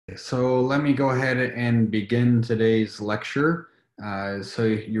So let me go ahead and begin today's lecture. So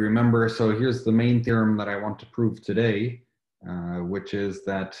you remember, so here's the main theorem that I want to prove today, which is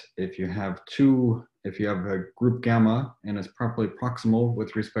that if you have a group gamma and it's properly proximal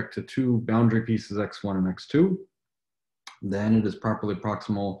with respect to two boundary pieces x1 and x2, then it is properly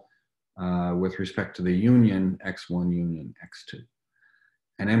proximal with respect to the union x1 union x2.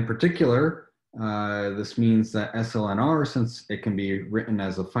 And in particular, this means that SLNR, since it can be written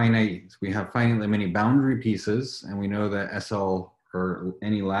as a finite, we have finitely many boundary pieces, and we know that SL, or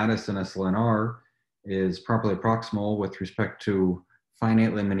any lattice in SLNR, is properly proximal with respect to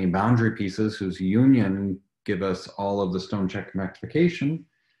finitely many boundary pieces whose union give us all of the stone-check magnification.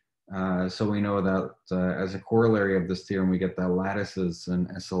 So we know that as a corollary of this theorem, we get that lattices in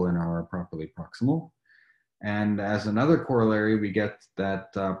SLNR are properly proximal. And as another corollary, we get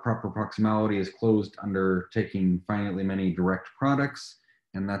that proper proximality is closed under taking finitely many direct products.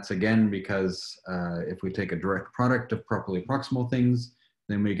 And that's again because if we take a direct product of properly proximal things,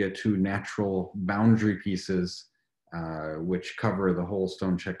 then we get two natural boundary pieces which cover the whole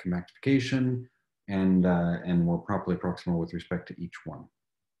stone-check magnification and we're properly proximal with respect to each one.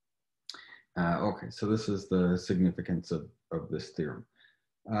 Okay, so this is the significance of this theorem.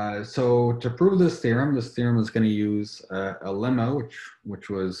 So to prove this theorem is going to use a lemma, which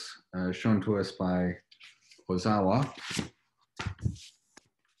was shown to us by Ozawa.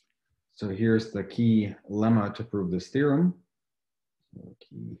 So here's the key lemma to prove this theorem.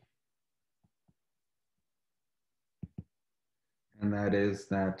 And that is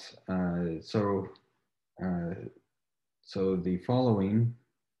that, so the following,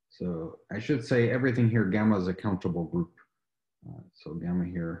 so I should say everything here, gamma is a countable group. So gamma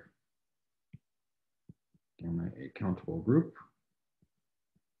here, gamma a countable group.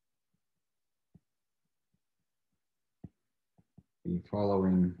 The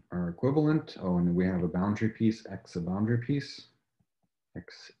following are equivalent. Oh, and we have a boundary piece, x a boundary piece,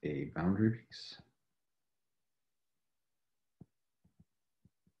 x a boundary piece.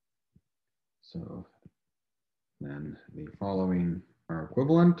 So then the following are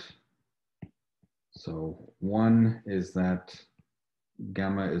equivalent. So one is that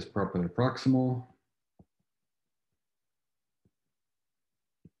gamma is properly proximal.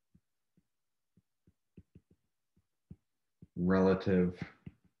 Relative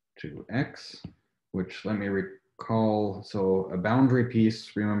to x, which let me recall, so a boundary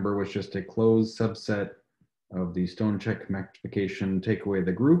piece, remember, was just a closed subset of the stone-check magnification take away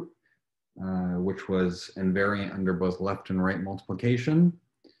the group, which was invariant under both left and right multiplication,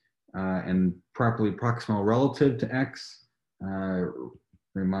 and properly proximal relative to x.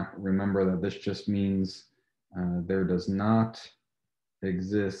 Remember that this just means there does not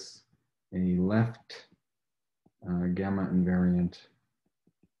exist a left gamma invariant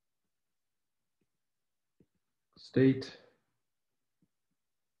state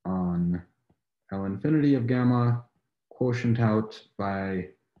on L infinity of gamma, quotient out by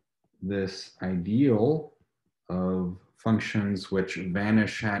this ideal of functions which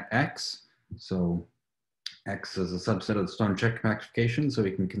vanish at x. So x is a subset of the stone-check magnification, so we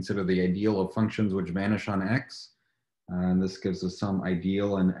can consider the ideal of functions which vanish on x. And this gives us some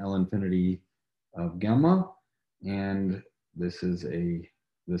ideal in L infinity of gamma. And this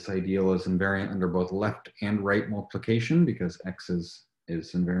ideal is invariant under both left and right multiplication because x is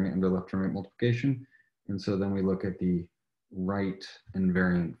invariant under left and right multiplication. And so then we look at the right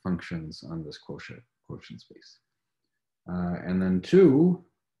invariant functions on this quotient space. And then 2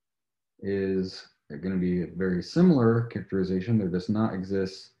 is going to be a very similar characterization. There does not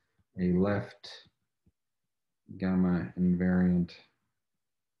exist a left gamma invariant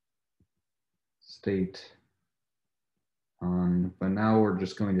state on, but now we're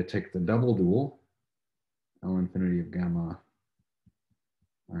just going to take the double dual, L infinity of gamma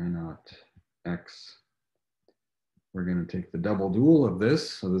I naught x. We're going to take the double dual of this.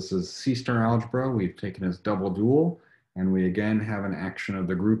 So this is C-star algebra. We've taken as double dual, and we again have an action of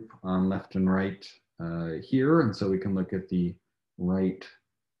the group on left and right here. And so we can look at the right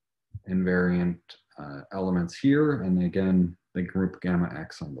invariant elements here, and again, the group gamma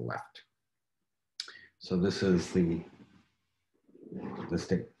x on the left. So this is the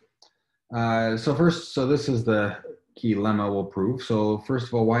state. So this is the key lemma we'll prove. So first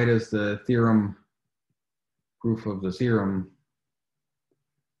of all, why does the theorem, proof of the theorem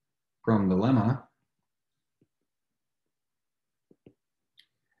from the lemma?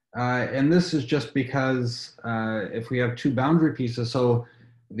 And this is just because if we have two boundary pieces, so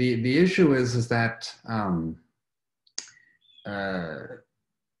the issue is that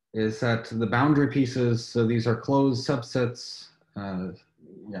the boundary pieces, so these are closed subsets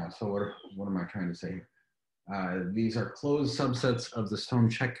yeah, so what am I trying to say here? These are closed subsets of the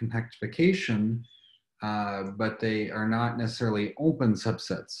stone-check compactification, but they are not necessarily open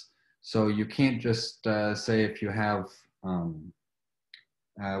subsets. So you can't just say if you have,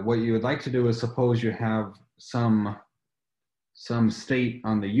 what you would like to do is suppose you have some state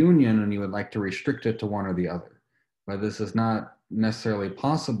on the union and you would like to restrict it to one or the other. But this is not necessarily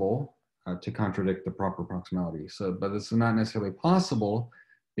possible to contradict the proper proximality. So, but this is not necessarily possible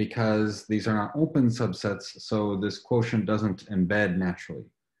because these are not open subsets, so this quotient doesn't embed naturally.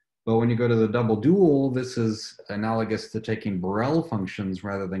 But when you go to the double dual, this is analogous to taking Borel functions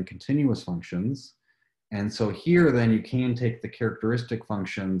rather than continuous functions. And so here, then, you can take the characteristic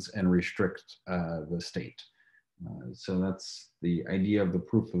functions and restrict the state. So that's the idea of the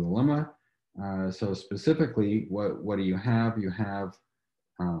proof of the lemma. So specifically, what do you have? You have,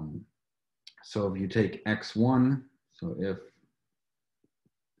 so if you take x1, so if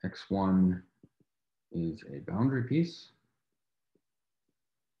x1 is a boundary piece,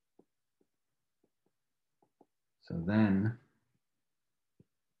 so then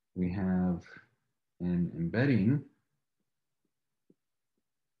we have an embedding,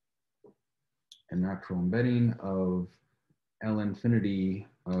 a natural embedding of L infinity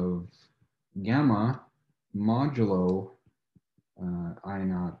of gamma modulo I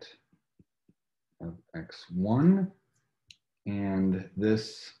naught of x1, and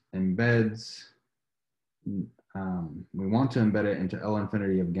this embeds, we want to embed it into L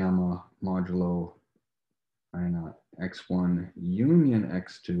infinity of gamma modulo I naught x1 union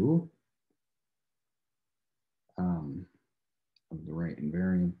x2 of the right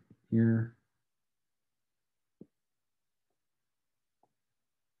invariant here.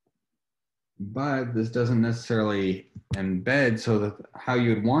 But this doesn't necessarily embed, so that how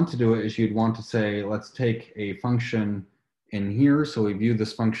you'd want to do it is you'd want to say, let's take a function in here. So we view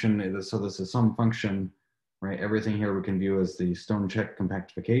this function, so this is some function, right? Everything here we can view as the stone-check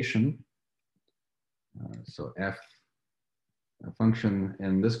compactification. So f, a function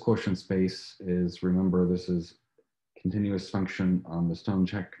in this quotient space is, remember, this is continuous function on the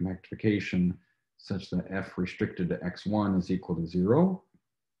stone-check compactification such that f restricted to x1 is equal to 0.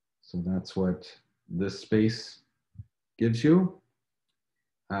 So that's what this space gives you.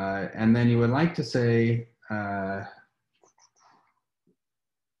 And then you would like to say, what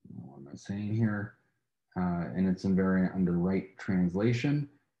am I saying here? And it's invariant under right translation.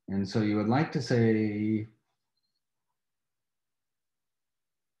 And so you would like to say,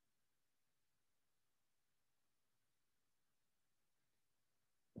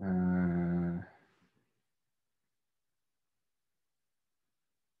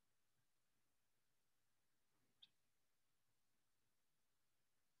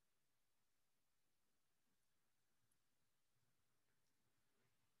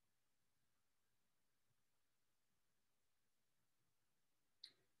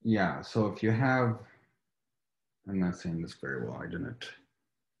 yeah, so if you have, I'm not saying this very well, I didn't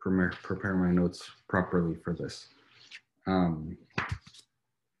prepare my notes properly for this.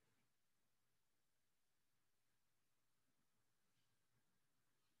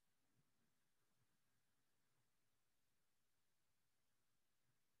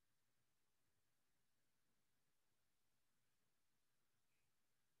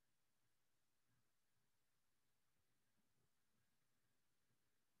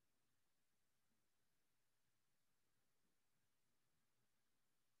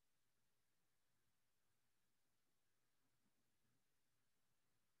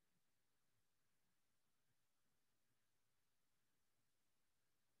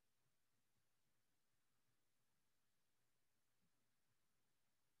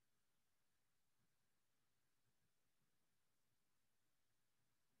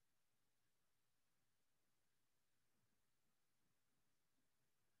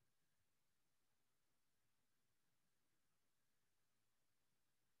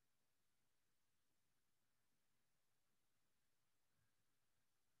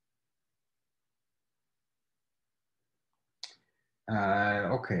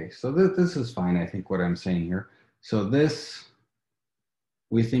 Okay, so this is fine, I think, what I'm saying here. So this,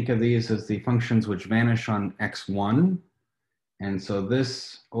 we think of these as the functions which vanish on x1. And so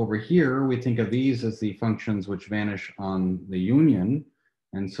this over here, we think of these as the functions which vanish on the union.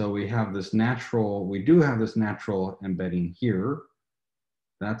 And so we have this natural, we do have this natural embedding here.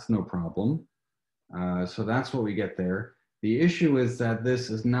 That's no problem. So that's what we get there. The issue is that this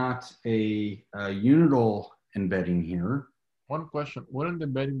is not a unital embedding here. One question, wouldn't the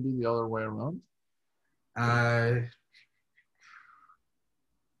embedding be the other way around?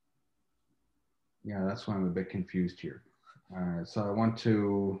 Yeah, that's why I'm a bit confused here. So I want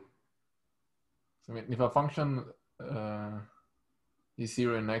to, So, I mean, if a function is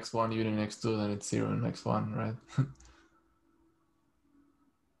 0 in x1, union x2, then it's 0 in x1, right?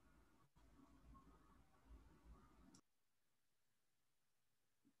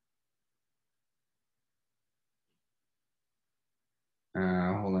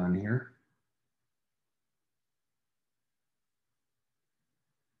 hold on here.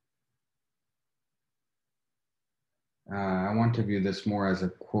 I want to view this more as a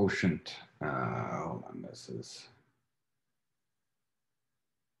quotient. Hold on, this is.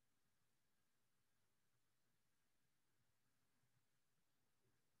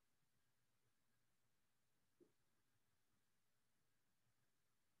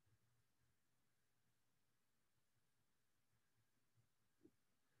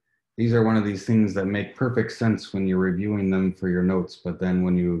 These are one of these things that make perfect sense when you're reviewing them for your notes, but then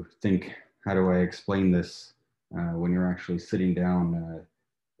when you think, how do I explain this? When you're actually sitting down,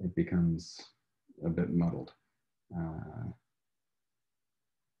 it becomes a bit muddled.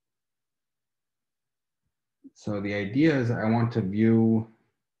 So the idea is I want to view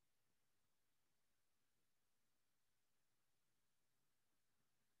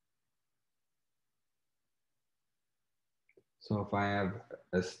so if I have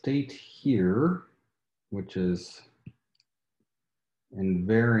a state here, which is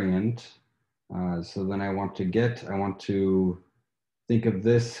invariant, so then I want to think of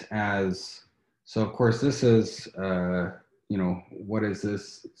this as, so of course this is, what is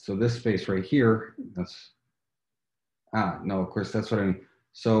this? So this space right here, that's, no, of course that's what I mean.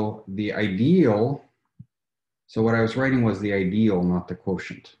 So the ideal, so what I was writing was the ideal, not the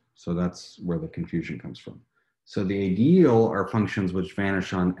quotient. So that's where the confusion comes from. So the ideal are functions which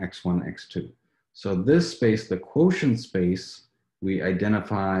vanish on x1, x2. So this space, the quotient space, we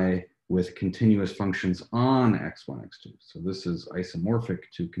identify with continuous functions on x1, x2. So this is isomorphic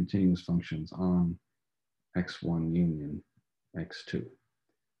to continuous functions on x1 union x2.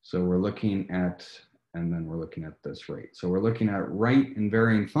 So we're looking at, and then we're looking at this rate. So we're looking at right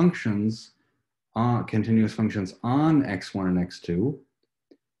invariant functions, continuous functions on x1 and x2.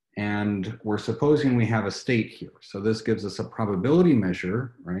 And we're supposing we have a state here. So this gives us a probability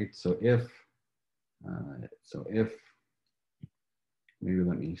measure, right? So if, maybe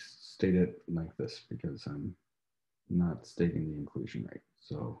let me state it like this because I'm not stating the inclusion right.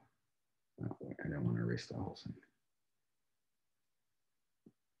 So I don't want to erase the whole thing.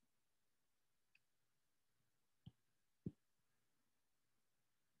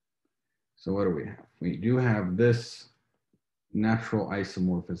 So what do we have? We do have this natural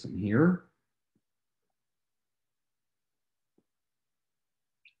isomorphism here.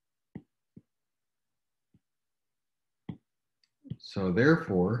 So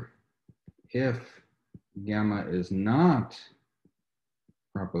therefore, if gamma is not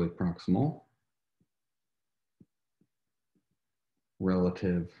properly proximal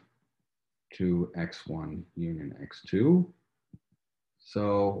relative to x1 union x2,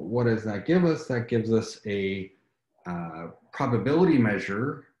 so what does that give us? That gives us a probability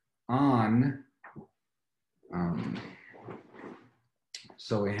measure on,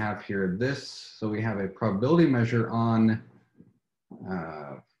 so we have here this, so we have a probability measure on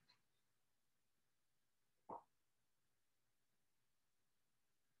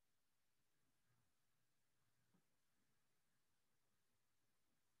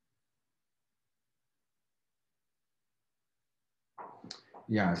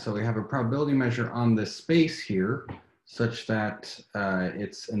yeah, so we have a probability measure on this space here such that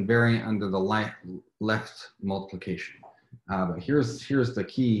it's invariant under the left multiplication. But here's the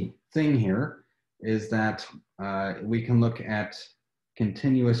key thing here is that we can look at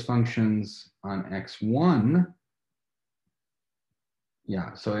continuous functions on x1.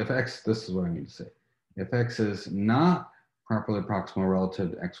 Yeah, so if x, this is what I mean to say. If x is not properly proximal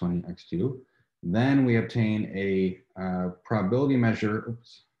relative to x1 and x2, then we obtain a probability measure,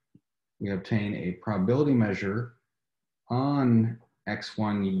 oops, we obtain a probability measure on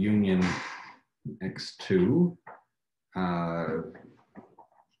x1 union x2.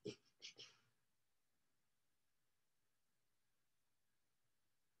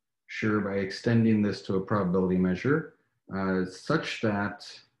 Sure, by extending this to a probability measure, such that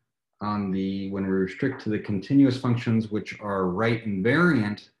on the, when we restrict to the continuous functions which are right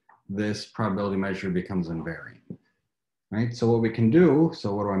invariant, this probability measure becomes invariant, right? So what we can do,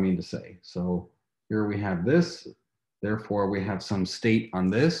 so what do I mean to say? So here we have this, therefore we have some state on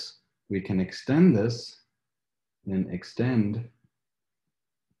this, we can extend this and extend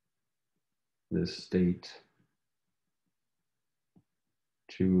this state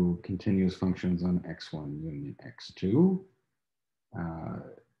to continuous functions on x1 union x2.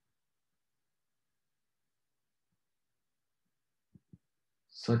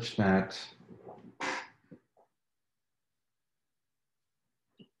 such that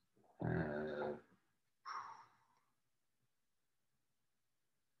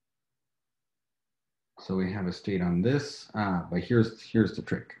so we have a state on this, but here's the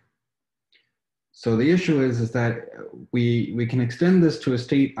trick. So the issue is that we can extend this to a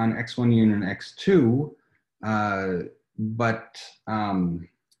state on x1 union x2, but the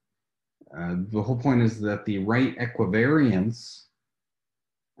whole point is that the right equivariance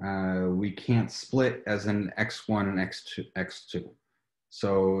we can't split as an x1 and x2.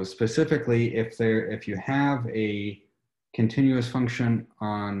 So specifically, if you have a continuous function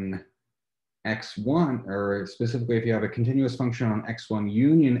on x1, or specifically if you have a continuous function on x1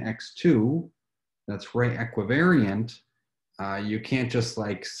 union x2, that's right equivariant, you can't just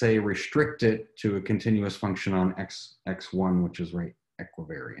like say restrict it to a continuous function on x1, which is right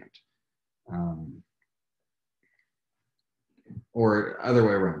equivariant. Or other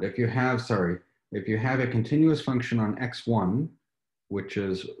way around, if you have a continuous function on x1, which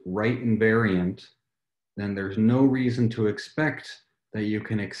is right invariant, then there's no reason to expect that you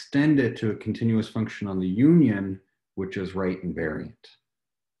can extend it to a continuous function on the union, which is right invariant.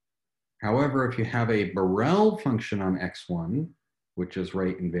 However, if you have a Borel function on x1, which is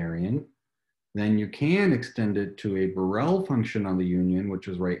right invariant, then you can extend it to a Borel function on the union, which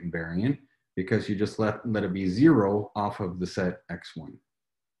is right invariant, because you just let it be 0 off of the set x1.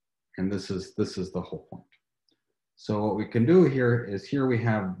 And this is the whole point. So what we can do here is, here we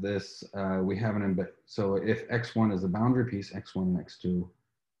have this, we have an embed. So if x1 is a boundary piece, x1 and x2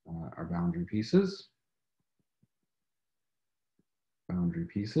 are boundary pieces. Boundary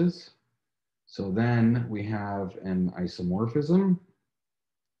pieces. So then we have an isomorphism.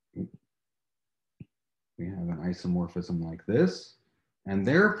 We have an isomorphism like this. And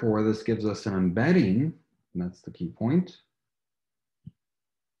therefore, this gives us an embedding, and that's the key point.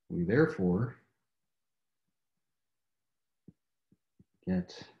 We therefore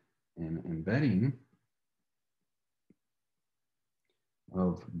get an embedding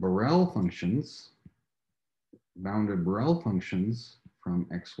of Borel functions, bounded Borel functions from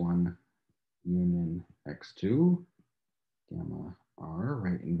x1 union x2, gamma r,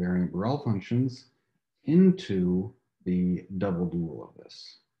 right invariant Borel functions, into the double dual of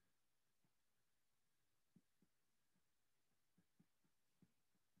this.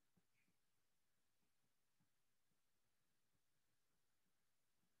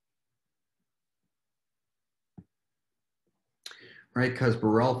 Right, because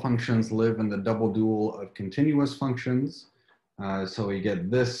Borel functions live in the double dual of continuous functions. So we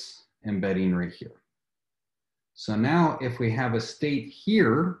get this embedding right here. So now if we have a state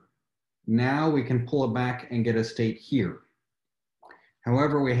here, now we can pull it back and get a state here.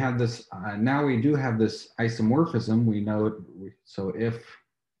 However, we have this, now we do have this isomorphism. We know, so if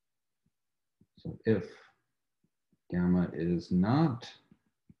gamma is not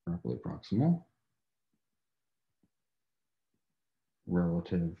properly proximal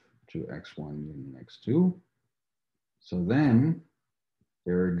relative to x1 union x2, so then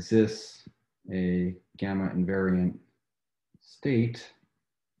there exists a gamma invariant state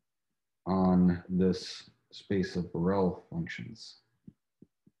on this space of Borel functions.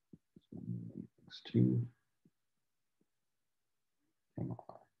 X2, gamma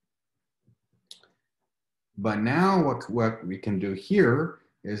r. But now what we can do here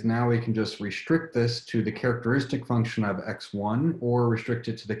is, now we can just restrict this to the characteristic function of x1, or restrict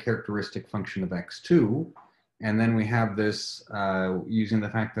it to the characteristic function of x2. And then we have this using the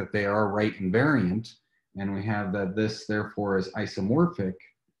fact that they are right invariant, and we have that this therefore is isomorphic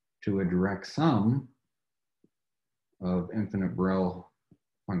to a direct sum of infinite Borel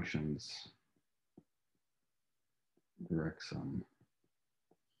functions. Direct sum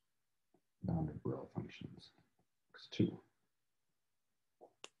bounded Borel functions, x2.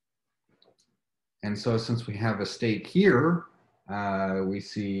 And so since we have a state here, we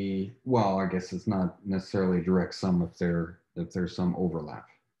see, well, I guess it's not necessarily a direct sum if there's some overlap.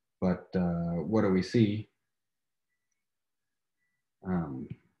 But what do we see?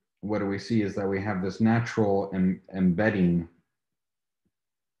 What do we see is that we have this natural embedding.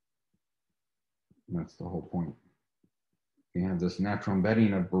 That's the whole point. We have this natural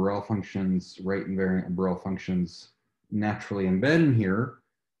embedding of Borel functions, right invariant Borel functions naturally embed in here.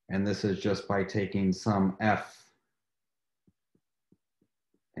 And this is just by taking some f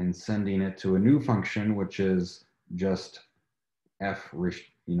and sending it to a new function, which is just f,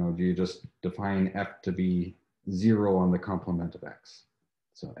 you just define f to be 0 on the complement of x.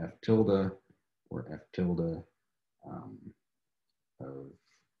 So f tilde, or f tilde of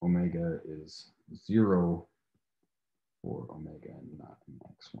omega is 0 for omega and not in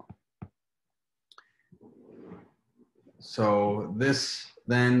x1. So this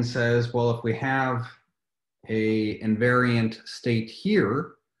then says, well, if we have a invariant state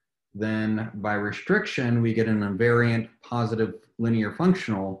here, then by restriction, we get an invariant positive linear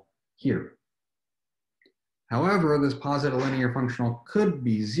functional here. However, this positive linear functional could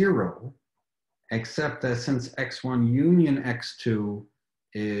be 0, except that since x1 union x2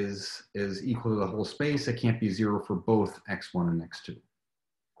 is equal to the whole space, it can't be 0 for both x1 and x2.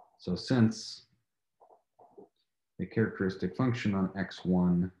 So since the characteristic function on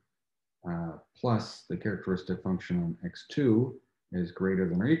x1 plus the characteristic function on x2 is greater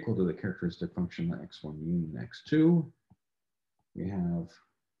than or equal to the characteristic function on x1 union x2, we have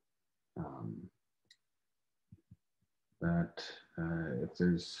that if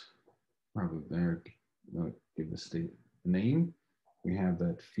there's probably there, give the state a name, we have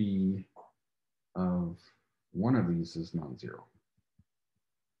that phi of one of these is non-zero.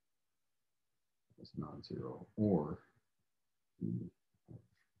 It's non-zero, or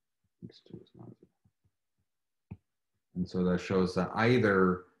x2 is non-zero. And so that shows that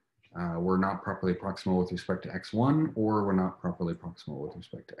either we're not properly proximal with respect to x1, or we're not properly proximal with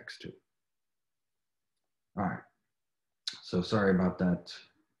respect to x2. All right. So sorry about that.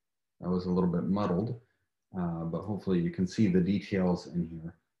 That was a little bit muddled, but hopefully you can see the details in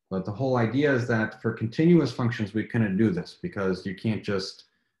here. But the whole idea is that for continuous functions, we couldn't do this because you can't just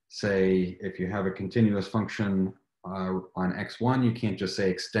say, if you have a continuous function on x1, you can't just say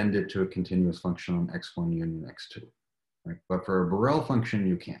extend it to a continuous function on x1 union x2. Right? But for a Borel function,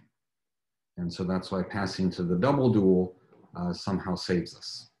 you can. And so that's why passing to the double dual somehow saves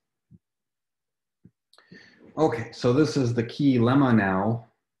us. Okay, so this is the key lemma now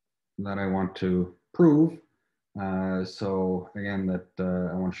that I want to prove. So again, that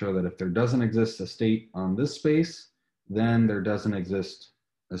I want to show that if there doesn't exist a state on this space, then there doesn't exist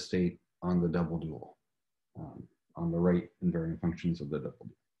a state on the double dual, on the right invariant functions of the double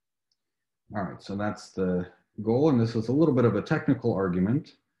dual. All right, so that's the goal, and this is a little bit of a technical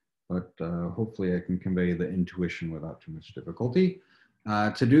argument, but hopefully I can convey the intuition without too much difficulty.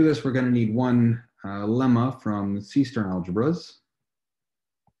 To do this, we're going to need one lemma from C-star algebras.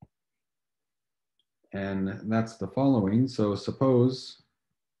 And that's the following. So suppose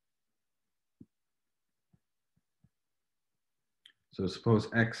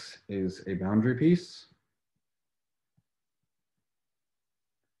X is a boundary piece.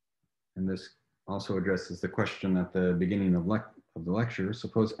 And this also addresses the question at the beginning of the lecture.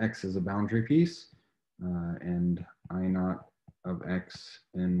 Suppose X is a boundary piece and I naught of X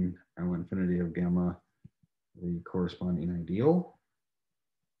in L infinity of gamma, the corresponding ideal.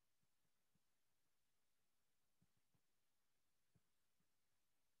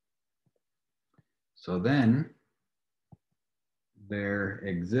 So then there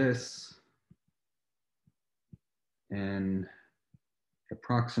exists an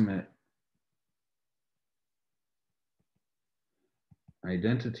approximate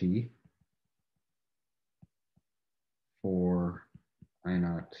identity for I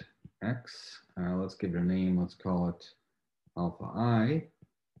naught X. Let's give it a name. Let's call it alpha I,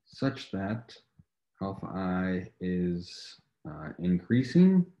 such that alpha I is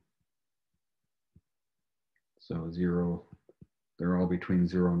increasing. So 0, they're all between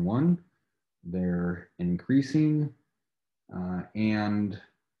 0 and 1. They're increasing and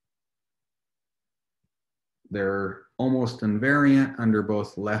they're almost invariant under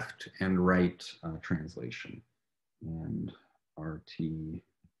both left and right translation. And RT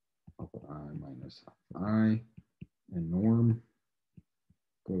alpha I minus alpha I and norm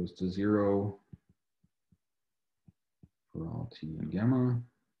goes to 0 for all t and gamma,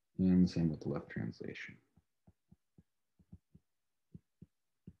 and same with the left translation.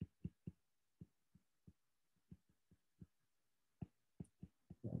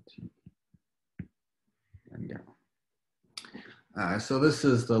 And gamma. So this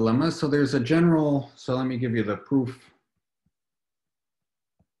is the lemma. So there's a general, so let me give you the proof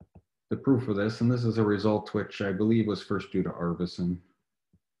of this, and this is a result which I believe was first due to Arvidsson.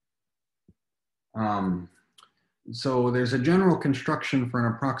 So there's a general construction for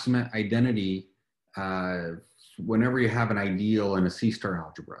an approximate identity whenever you have an ideal in a C-star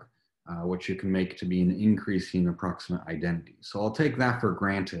algebra, which you can make to be an increasing approximate identity. So I'll take that for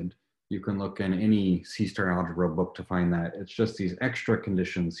granted. You can look in any C-star algebra book to find that. It's just these extra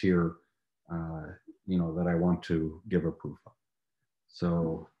conditions here, you know, that I want to give a proof of.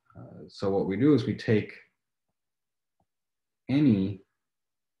 So, so what we do is we take any,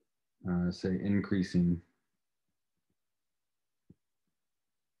 say, increasing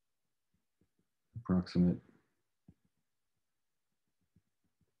approximate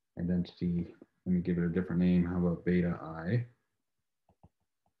identity. Let me give it a different name. How about beta I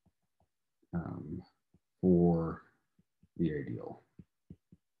for the ideal?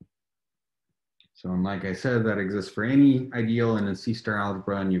 So, and like I said, that exists for any ideal in a C-star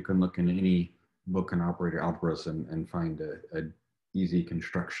algebra, and you can look in any book on operator algebras and find a easy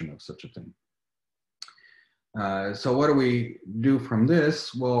construction of such a thing. So what do we do from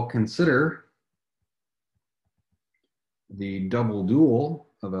this? Well, consider the double dual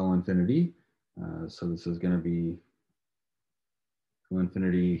of L infinity. So this is going to be L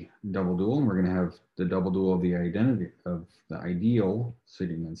infinity double dual, and we're going to have the double dual of the identity of the ideal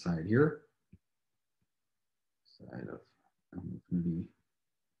sitting inside here. Side of L infinity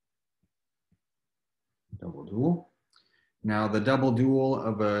double dual. Now, the double dual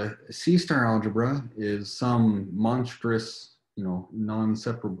of a C-star algebra is some monstrous,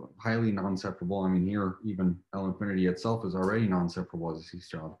 non-separable, highly non-separable. I mean, here, even L infinity itself is already non-separable as a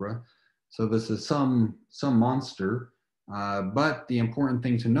C-star algebra. So this is some monster. But the important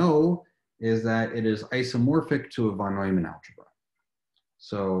thing to know is that it is isomorphic to a von Neumann algebra.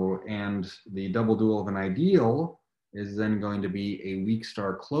 So, and the double dual of an ideal is then going to be a weak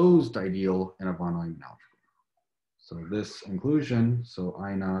star closed ideal in a von Neumann algebra. So this inclusion, so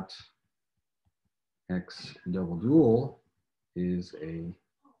I naught X double dual is a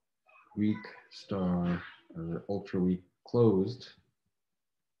weak star or ultra weak closed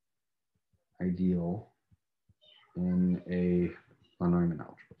ideal in a von Neumann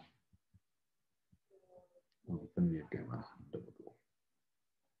algebra. Infinity of gamma double dual.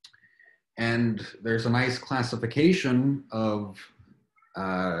 And there's a nice classification of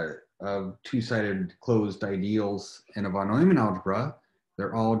two-sided closed ideals in a von Neumann algebra.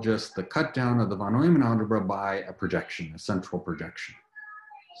 They're all just the cut down of the von Neumann algebra by a projection, a central projection.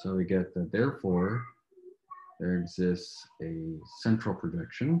 So we get that therefore there exists a central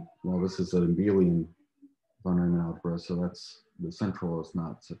projection. Well, this is an abelian von Neumann algebra, so that's the central is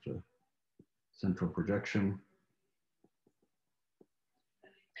not such a central projection.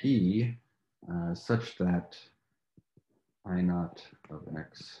 P such that I naught of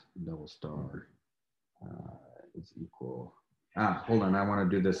X double star is equal. Hold on, I want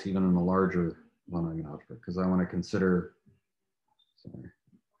to do this even in a larger von Neumann algebra because I want to consider,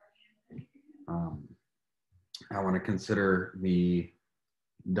 I want to consider the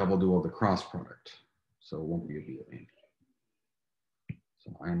double dual of the cross product. So it won't be abelian.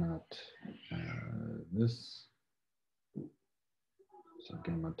 So I naught this, so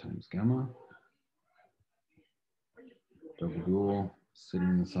gamma times gamma. Double dual sitting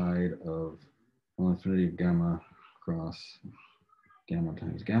inside of L infinity of gamma cross gamma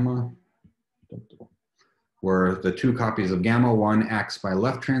times gamma, where the two copies of gamma, one acts by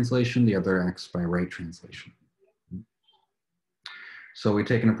left translation, the other acts by right translation. So we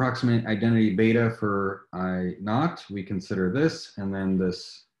take an approximate identity beta for I naught, we consider this, and then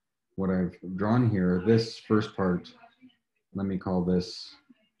this, what I've drawn here, this first part, let me call this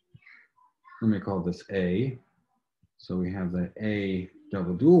A. So we have that A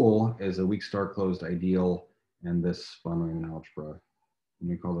double dual is a weak star closed ideal, and this von Neumann algebra, and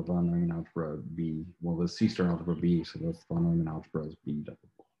we call the von Neumann algebra B. Well, the C star algebra B, so the von Neumann algebra is B double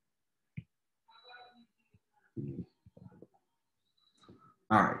dual.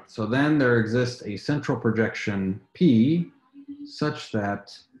 All right, so then there exists a central projection P such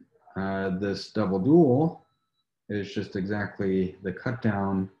that this double dual is just exactly the cut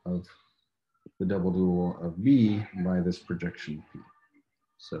down of the double dual of B by this projection P.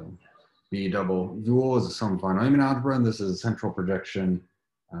 So B double dual is a sum of von Neumann algebra, and this is a central projection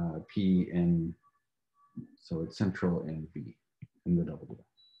P in, so it's central in B in the double dual.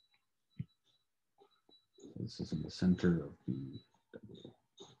 This is in the center of B double dual.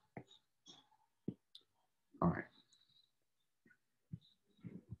 All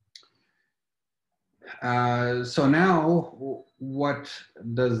right. So now, what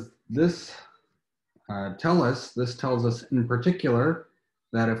does this tell us? This tells us in particular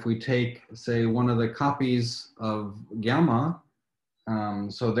that if we take, say, one of the copies of gamma,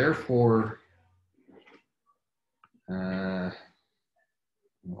 so therefore, hold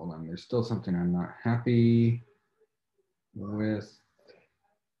on, there's still something I'm not happy with.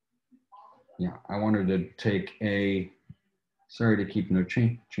 Yeah, I wanted to take A, sorry to keep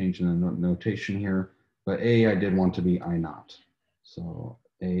changing the notation here, but A I did want to be I naught. So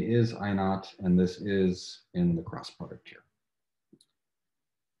A is I naught, and this is in the cross product here.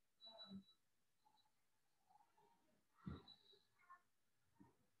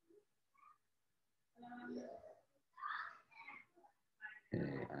 A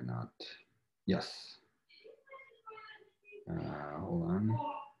I naught. Yes. Hold on.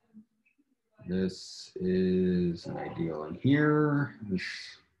 This is an ideal in here.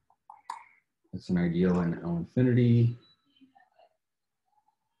 It's an ideal in L infinity.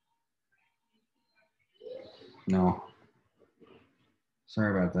 No.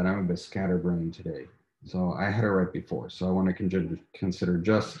 Sorry about that. I'm a bit scatterbrained today. So I had it right before. So I want to consider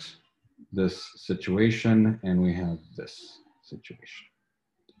just this situation, and we have this situation.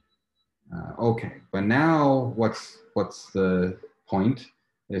 Okay, but now what's the point?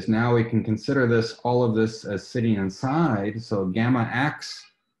 Is now we can consider this, all of this as sitting inside. So gamma acts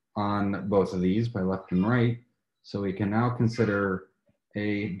on both of these by left and right. So we can now consider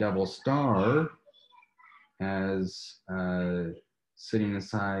a double star as sitting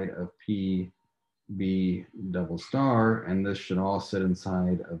inside of P B double star, and this should all sit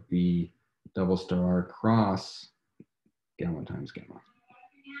inside of B double star cross gamma times gamma.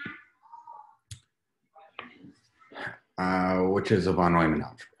 Which is a von Neumann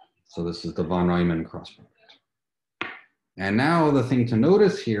algebra. So this is the von Neumann cross product. And now the thing to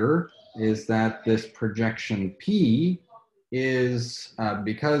notice here is that this projection P is,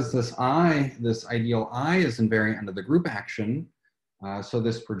 because this ideal I is invariant under the group action, so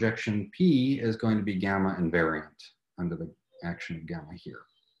this projection P is going to be gamma invariant under the action of gamma here.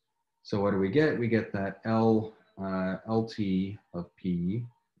 So what do we get? We get that LT of P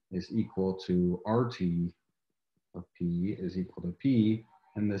is equal to RT of P is equal to P,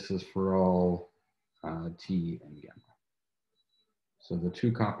 and this is for all T and gamma. So the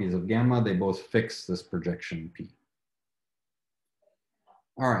two copies of gamma, they both fix this projection P.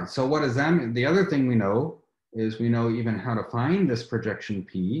 All right, so what does that mean? The other thing we know is we know even how to find this projection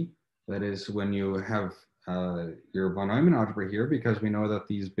P. That is when you have your von Neumann algebra here, because we know that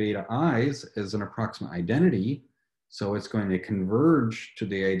these beta i's is an approximate identity. So it's going to converge to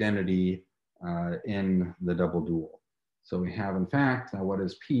the identity in the double dual. So we have, in fact, what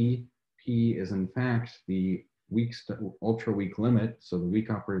is P? P is, in fact, the ultra weak limit, so the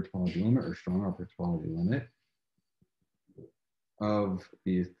weak operator topology limit or strong operator topology limit of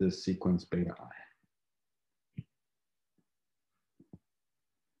this sequence beta I.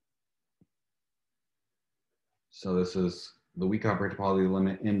 So this is the weak operator topology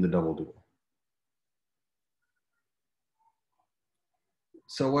limit in the double dual.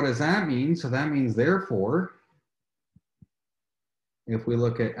 So what does that mean? So that means, therefore, if we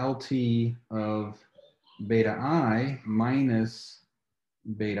look at LT of beta I minus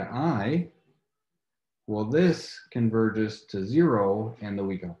beta I, well, this converges to 0 in the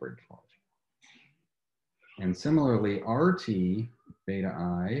weak operator topology. And similarly, RT beta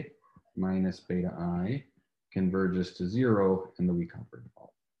I minus beta I converges to 0 in the weak operator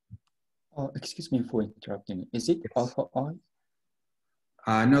topology. Excuse me for interrupting. Is it Yes. alpha I?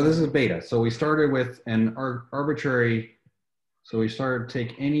 No, this is beta. So we started with an arbitrary, so we started to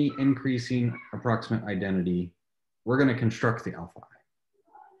take any increasing approximate identity. We're going to construct the alpha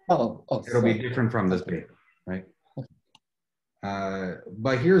I. It'll be different from this beta, right?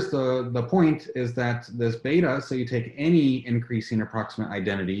 But here's the point is that this beta, so you take any increasing approximate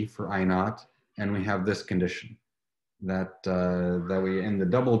identity for I naught, and we have this condition that, we, in the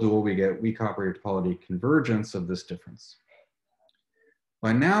double dual, we get weak operator topology convergence of this difference.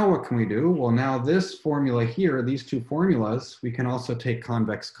 But now what can we do? Well, now this formula here, these two formulas, we can also take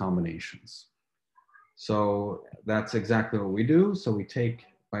convex combinations. So that's exactly what we do. So we take,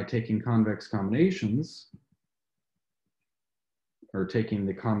 by taking convex combinations, or taking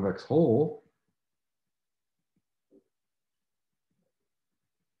the convex whole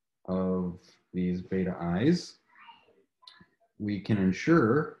of these beta i's, we can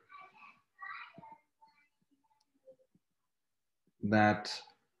ensure that,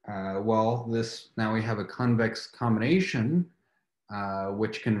 well, now we have a convex combination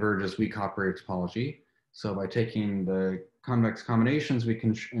which converges weak operator topology. So by taking the convex combinations, we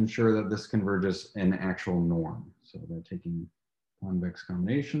can ensure that this converges in actual norm. So by taking convex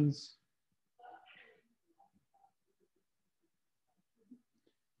combinations,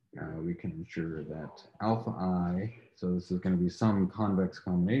 we can ensure that alpha I, so this is going to be some convex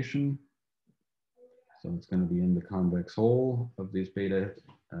combination. So it's going to be in the convex whole of these beta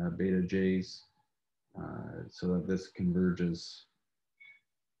j's, so that this converges.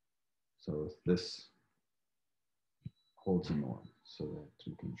 So this holds a norm, so that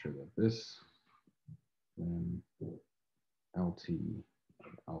we can ensure that this, then LT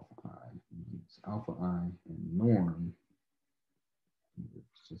of alpha I means alpha I in norm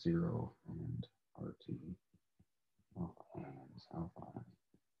converges to 0, and RT alpha I minus alpha I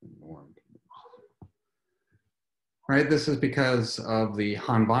in norm converges to 0. right? This is because of the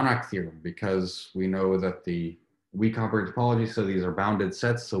Hahn-Banach theorem, because we know that the weak operator topology, so these are bounded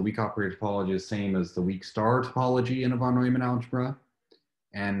sets, so weak operator topology is same as the weak star topology in a von Neumann algebra.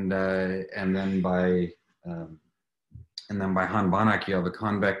 And then by Hahn-Banach, you have a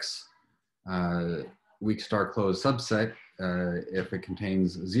convex weak star closed subset. If it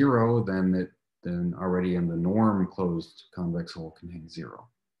contains 0, then already in the norm closed convex hole contains 0.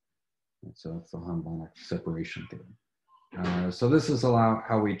 And so that's the Hahn-Banach separation theorem. So this is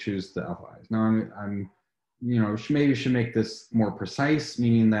how we choose the alpha i's. Now I'm maybe should make this more precise,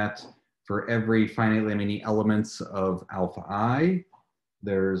 meaning that for every finitely many elements of alpha I,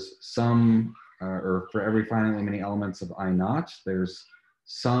 there's some, or for every finitely many elements of I naught, there's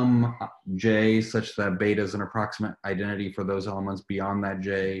some j such that beta is an approximate identity for those elements beyond that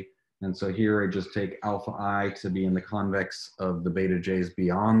j. And so here I just take alpha I to be in the convex of the beta j's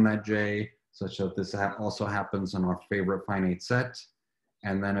beyond that j, such that this also happens in our favorite finite set.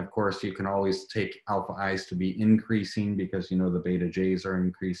 And then of course you can always take alpha i's to be increasing because the beta j's are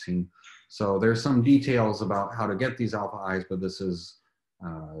increasing. So there's some details about how to get these alpha i's, but this is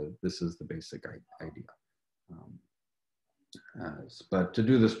the basic idea. But to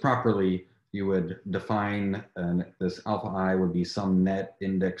do this properly, you would define this alpha I would be some net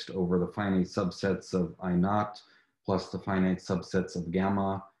indexed over the finite subsets of I naught plus the finite subsets of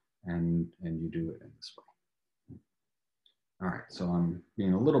gamma, and you do it in this way. All right, so I'm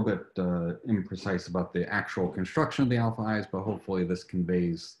being a little bit imprecise about the actual construction of the alpha i's, but hopefully this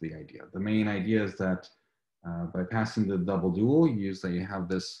conveys the idea. The main idea is that by passing the double dual, you have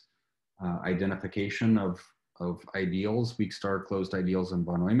this identification of ideals, weak star closed ideals in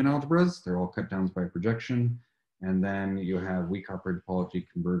von Neumann algebras. They're all cut downs by projection. And then you have weak operator topology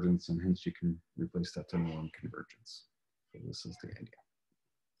convergence, and hence you can replace that to norm convergence. So this is the idea.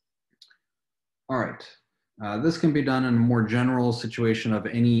 All right. This can be done in a more general situation of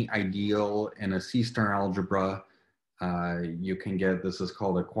any ideal in a C-star algebra. You can get, this is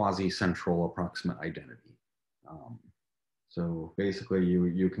called a quasi-central approximate identity. So basically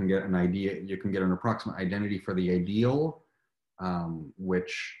you can get an approximate identity for the ideal,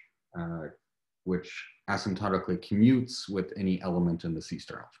 which asymptotically commutes with any element in the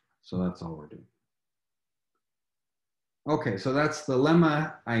C-star algebra. So that's all we're doing. Okay, so that's the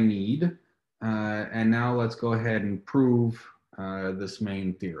lemma I need. And now let's go ahead and prove this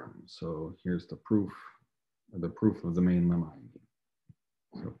main theorem. So here's the proof of the main lemma I need.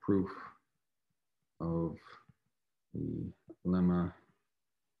 So proof of the lemma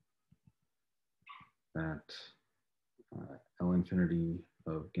that L infinity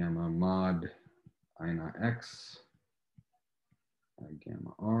of gamma mod I naught x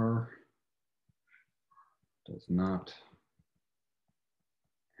gamma r does not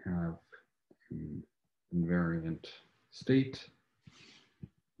have an invariant state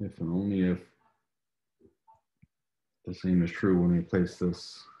if and only if the same is true when we place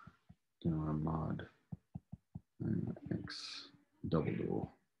this gamma mod I naught x double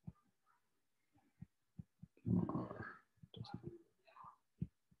dual gamma r.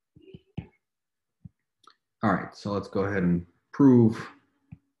 All right, so let's go ahead and prove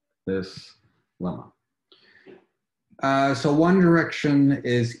this lemma. So one direction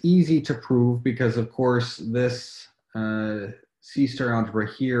is easy to prove because, of course, this C-star algebra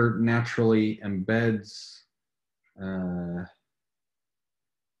here naturally embeds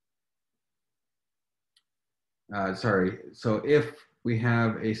so if we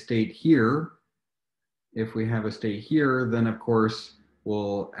have a state here, then of course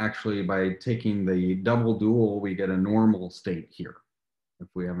we'll actually, by taking the double dual, we get a normal state here. If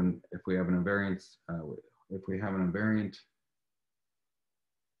we have an invariant,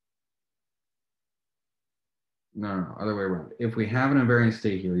 no, other way around. If we have an invariant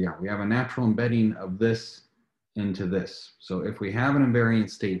state here, yeah, we have a natural embedding of this into this. So if we have an invariant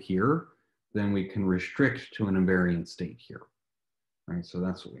state here, then we can restrict to an invariant state here. Right, so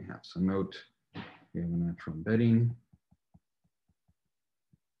that's what we have. So note, we have a natural embedding.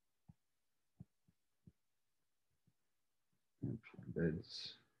 Natural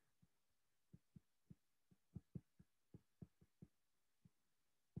embeds.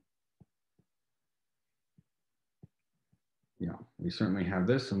 Yeah, we certainly have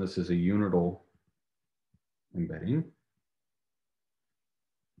this, and this is a unital embedding.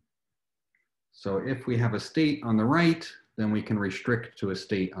 So if we have a state on the right, then we can restrict to a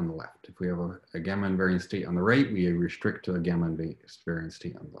state on the left. If we have a gamma invariant state on the right, we restrict to a gamma invariant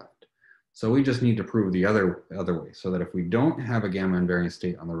state on the left. So we just need to prove the other way, so that if we don't have a gamma invariant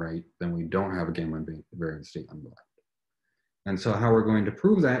state on the right, then we don't have a gamma invariant state on the left. And so how we're going to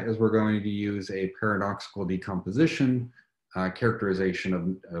prove that is we're going to use a paradoxical decomposition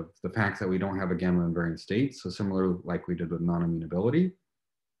characterization of the fact that we don't have a gamma invariant state. So similar like we did with non-immutability.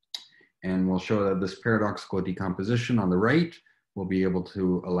 And we'll show that this paradoxical decomposition on the right will be able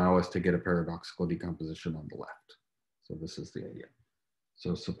to allow us to get a paradoxical decomposition on the left. So this is the idea.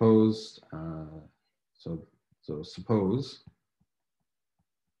 So suppose, suppose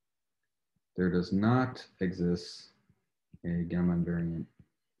there does not exist a gamma invariant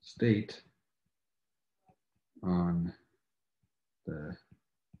state on the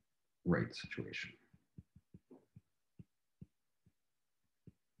right situation.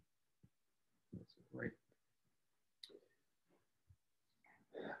 Right.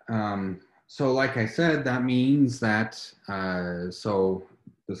 So like I said, that means that, so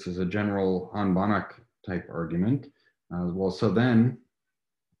this is a general Hahn-Banach type argument. Well, so then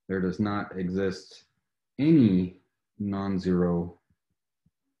there does not exist any non-zero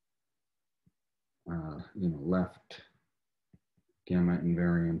left gamma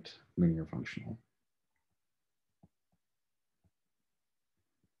invariant linear functional.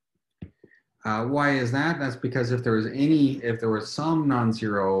 Why is that? That's because if there was some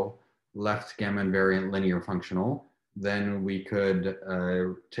non-zero left gamma invariant linear functional, then we could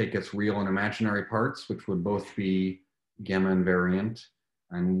take its real and imaginary parts, which would both be gamma invariant,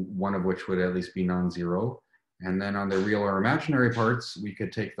 and one of which would at least be non-zero. And then on the real or imaginary parts, we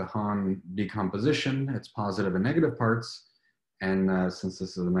could take the Hahn decomposition, its positive and negative parts. And since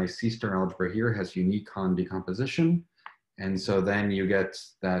this is a nice C-star algebra here, it has unique Hahn decomposition. And so then you get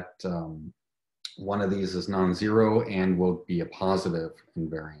that one of these is non-zero and will be a positive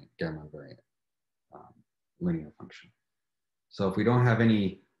invariant, gamma invariant linear function. So if we don't have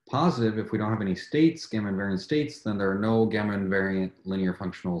any positive, if we don't have any states, gamma invariant states, then there are no gamma invariant linear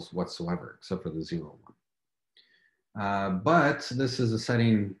functionals whatsoever, except for the 0 one. But this is a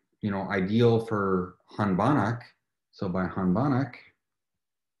setting, ideal for Hahn-Banach. So by Hahn-Banach,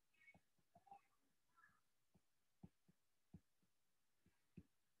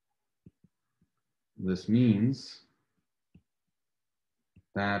 this means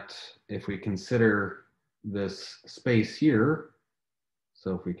that if we consider this space here,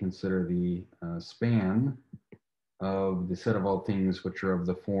 so if we consider the span of the set of all things which are of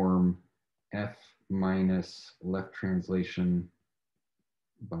the form f minus left translation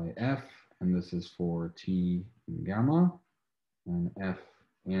by f, and this is for t and gamma, and f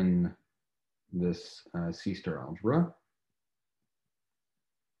in this C-star algebra.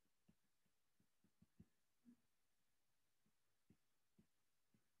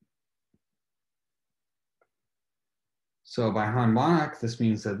 So by Hahn-Banach, this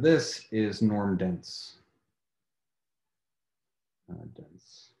means that this is norm dense.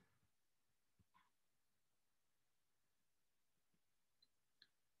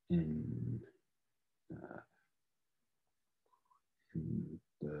 In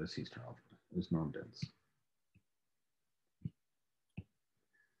the C-star algebra is norm dense.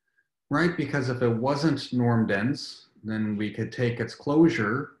 Right, because if it wasn't norm dense, then we could take its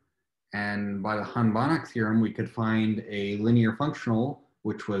closure, and by the Hahn-Banach theorem, we could find a linear functional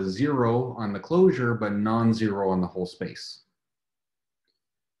which was 0 on the closure, but non-zero on the whole space.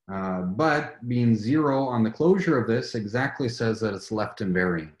 But being 0 on the closure of this exactly says that it's left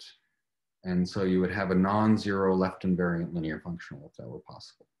invariant. And so you would have a non-zero left invariant linear functional if that were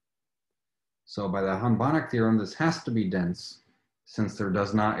possible. So by the Hahn-Banach theorem, this has to be dense since there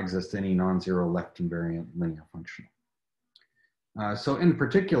does not exist any non-zero left invariant linear functional. So in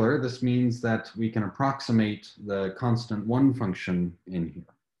particular, this means that we can approximate the constant 1 function in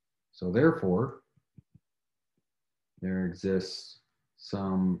here. So therefore, there exists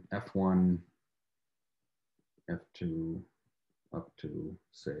some f1, f2, up to,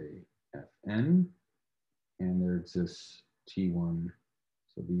 say, fn, and there exists t1.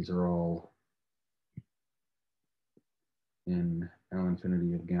 So these are all in L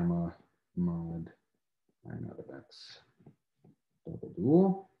infinity of gamma mod I naught of x double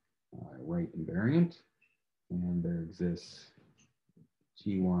dual, right invariant, and there exists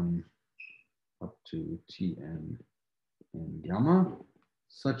t1 up to tn in gamma,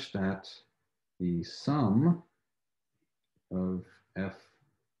 such that the sum of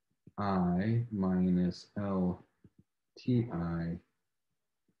fi minus L ti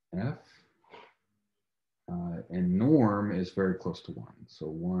f and norm is very close to 1. So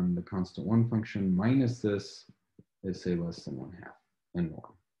 1, the constant 1 function minus this is, say, less than 1/2 in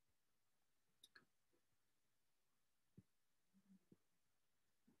norm.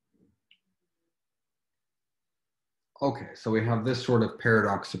 Okay, so we have this sort of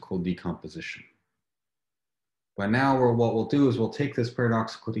paradoxical decomposition. But now what we'll do is we'll take this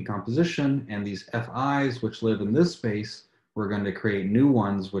paradoxical decomposition and these Fi's which live in this space, we're going to create new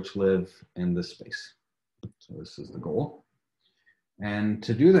ones which live in this space. So this is the goal. And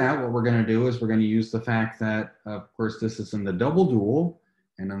to do that, what we're going to do is we're going to use the fact that, of course, this is in the double dual.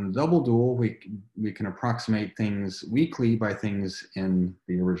 And in the double dual, we can approximate things weakly by things in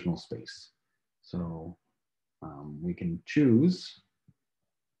the original space. So we can choose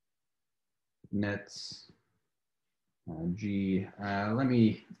nets G. I want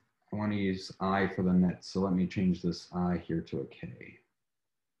to use I for the net. So let me change this I here to a K.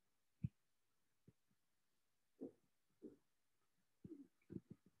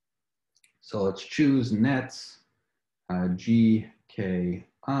 So let's choose nets GKI.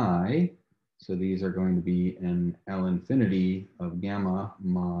 So these are going to be in L infinity of gamma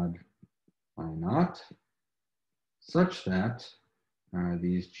mod I naught, such that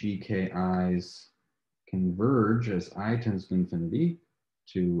these GKIs converge as I tends to infinity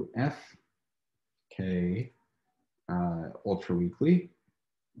to FK ultra weakly,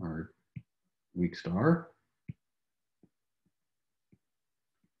 or weak star.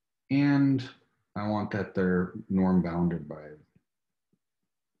 And I want that they're norm bounded by.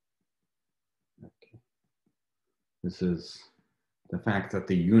 Okay. This is the fact that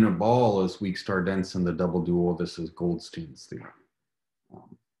the unit ball is weak star dense in the double dual. This is Goldstein's theorem.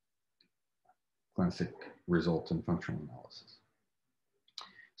 Classic result in functional analysis.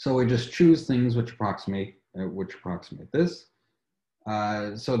 So we just choose things which approximate this.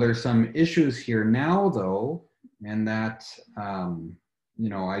 So there's some issues here now, though, and that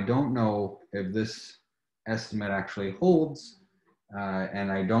I don't know if this estimate actually holds,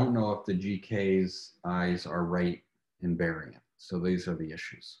 and I don't know if the GK's I's are right invariant. So these are the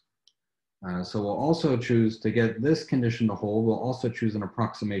issues. So we'll also choose, to get this condition to hold, we'll also choose an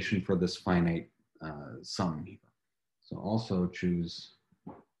approximation for this finite sum here. So also choose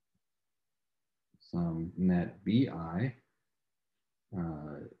some net BI.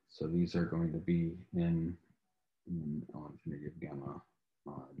 So these are going to be in L infinity of gamma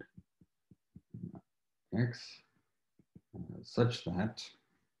mod X, such that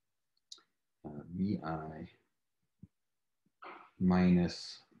BI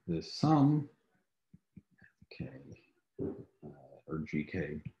minus the sum K or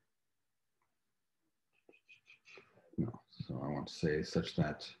GK. No, so I want to say such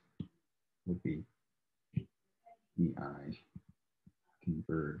that would be BI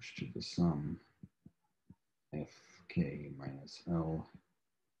converge to the sum FK minus L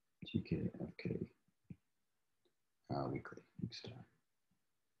GK FK weakly, weak star.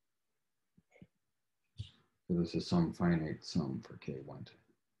 So this is some finite sum for K1.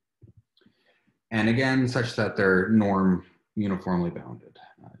 And again, such that they're norm uniformly bounded.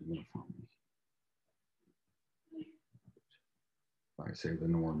 Uniformly. If I say the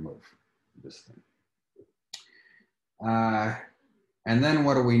norm of this thing. And then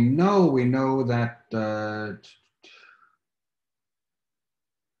what do we know? We know that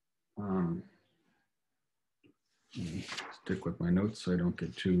let me stick with my notes so I don't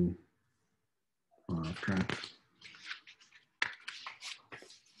get too off track.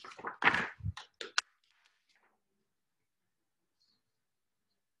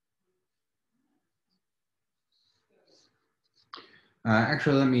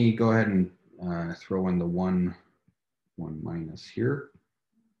 Actually, let me go ahead and throw in the one minus here.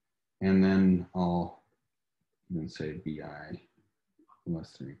 And then I'll then say BI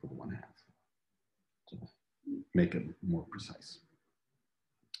less than or equal to 1/2 to make it more precise.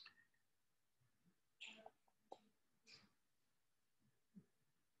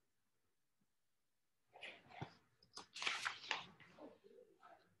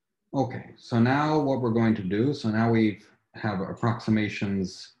 Okay, so now what we're going to do, so now we have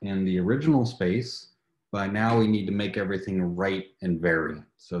approximations in the original space, but now we need to make everything right invariant.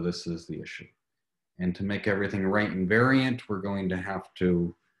 So this is the issue. And to make everything right invariant, we're going to have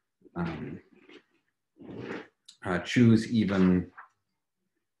to choose even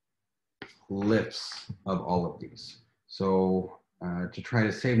lifts of all of these. So to try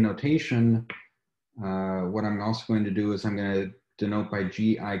to save notation, what I'm also going to do is I'm going to denote by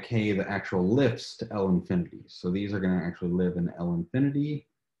GIK the actual lifts to L infinity. So these are going to actually live in L infinity.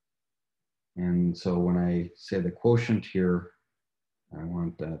 And so when I say the quotient here, I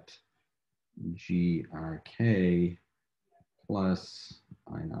want that GIK plus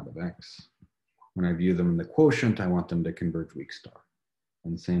I naught of X. When I view them in the quotient, I want them to converge weak star.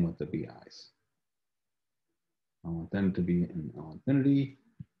 And same with the BIs. I want them to be in L infinity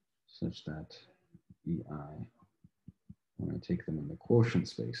such that BI, when I take them in the quotient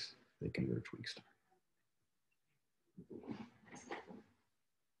space, they converge weak star.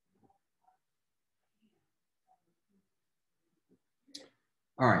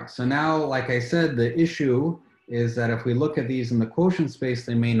 All right, so now, like I said, the issue is that if we look at these in the quotient space,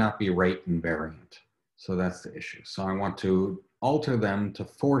 they may not be right invariant. So that's the issue. So I want to alter them to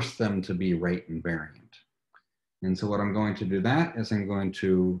force them to be right invariant. And so what I'm going to do that is I'm going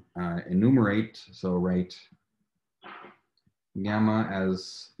to enumerate, so write gamma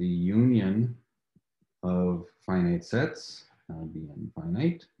as the union of finite sets, Bn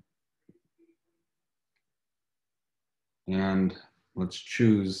finite. And let's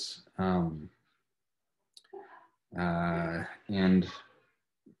choose, and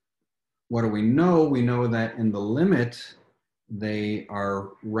what do we know? We know that in the limit, they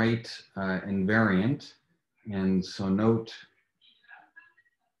are right invariant. And so note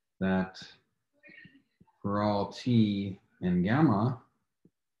that for all t and gamma,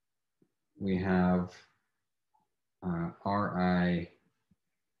 we have Rik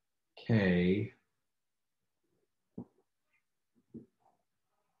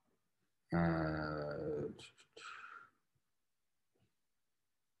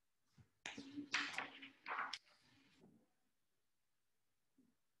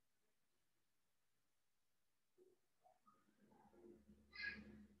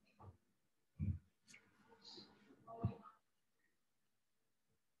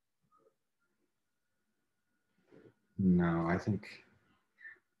no, I think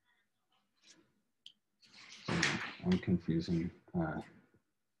I'm confusing.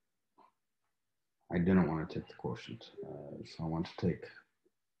 I didn't want to take the quotient, so I want to take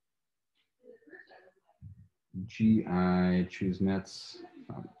GI, choose nets.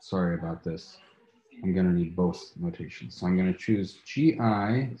 Sorry about this. I'm going to need both notations. So I'm going to choose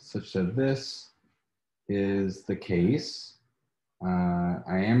GI such that this is the case.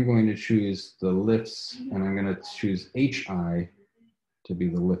 I am going to choose the lifts, and I'm going to choose HI to be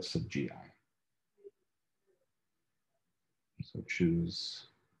the lifts of GI. So choose,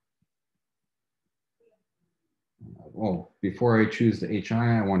 well, before I choose the HI,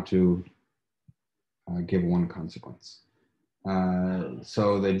 I want to give one consequence.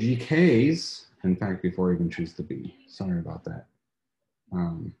 So the GKs, in fact, before I even choose the B, sorry about that.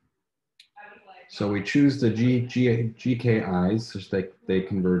 So we choose the GKIs such that they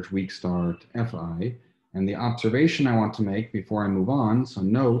converge weak star to Fi. And the observation I want to make before I move on, so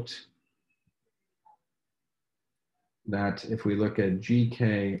note that if we look at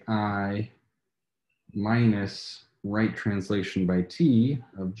GKI minus right translation by T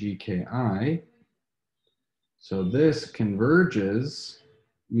of GKI, so this converges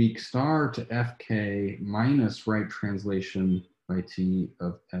weak star to Fk minus right translation by T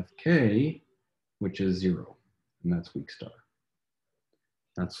of Fk, which is 0, and that's weak star.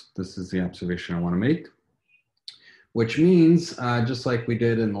 This is the observation I want to make, which means, just like we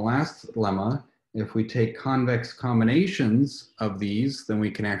did in the last lemma, if we take convex combinations of these, then we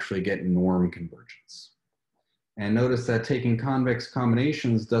can actually get norm convergence. And notice that taking convex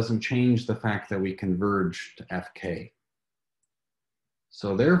combinations doesn't change the fact that we converge to Fk.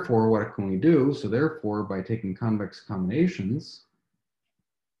 So therefore, what can we do? So therefore, by taking convex combinations,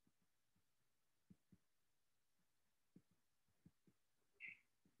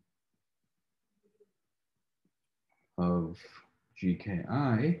 of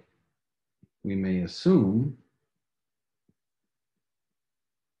GKI, we may assume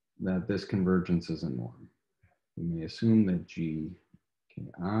that this convergence is a norm. We may assume that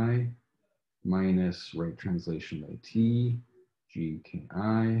GKI minus right translation by T,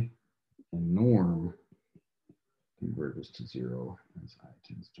 GKI, and norm converges to 0 as I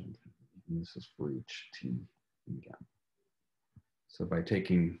tends to infinity. And this is for each T and gamma. So by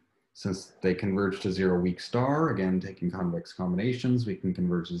taking, since they converge to 0 weak star, again, taking convex combinations, we can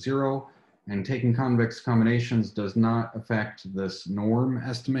converge to 0. And taking convex combinations does not affect this norm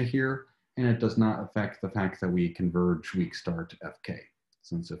estimate here, and it does not affect the fact that we converge weak star to Fk.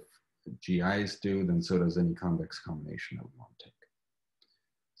 Since if GIs do, then so does any convex combination that we want to take.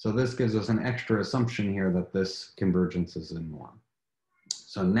 So this gives us an extra assumption here that this convergence is a norm.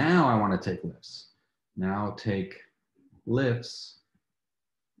 So now I want to take lifts. Now take lifts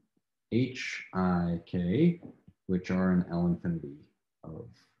HIK, which are an L infinity of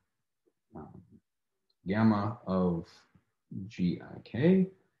gamma of GIK,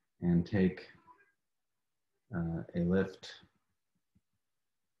 and take a lift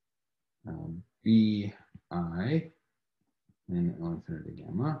BI in L infinity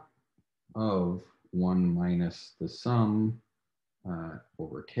gamma of 1 minus the sum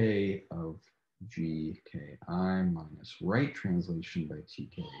over K of GKI minus right translation by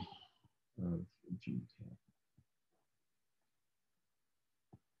TK of GK.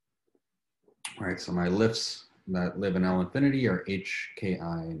 All right, so my lifts that live in L infinity are h, ki,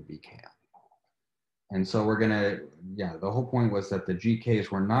 and bki. And so we're gonna, yeah, the whole point was that the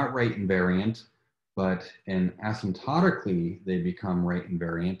gk's were not right invariant, but in asymptotically, they become right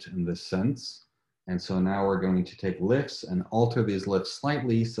invariant in this sense. And so now we're going to take lifts and alter these lifts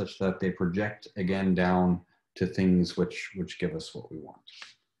slightly such that they project again down to things which give us what we want.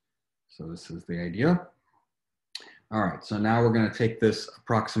 So this is the idea. All right, so now we're gonna take this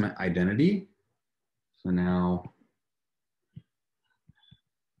approximate identity. So now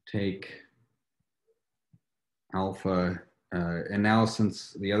take alpha, and now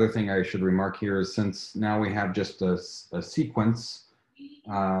since the other thing I should remark here is since now we have just a sequence,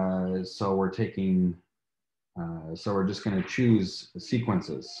 so we're taking, so we're just going to choose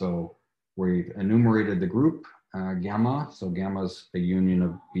sequences. So we've enumerated the group gamma, so gamma is a union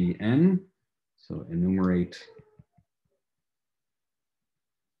of Bn. So enumerate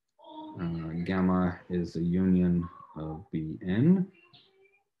gamma is a union of Bn,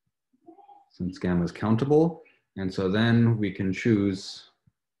 since gamma is countable. And so then we can choose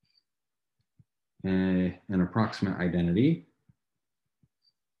an approximate identity.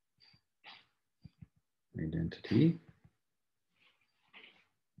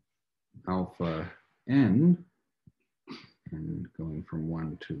 Alpha n, and going from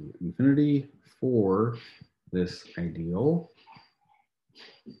 1 to infinity for this ideal.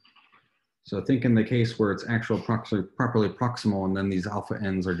 So think in the case where it's actually properly proximal, and then these alpha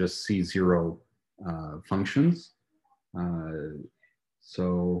n's are just C0 functions.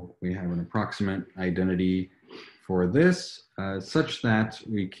 So we have an approximate identity for this such that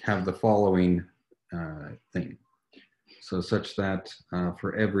we have the following thing. So such that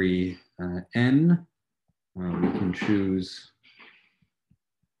for every n, we can choose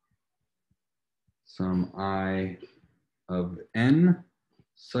some I of n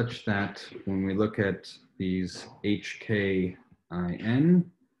such that when we look at these HKIN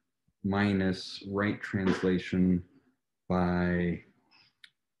minus right translation by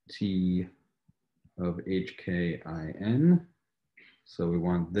T of HKIN, so we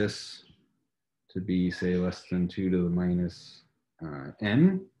want this to be, say, less than 2 to the minus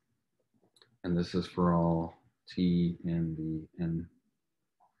n, and this is for all T in the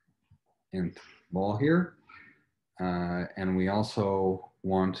nth ball here. And we also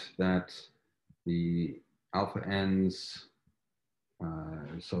want that the alpha n's,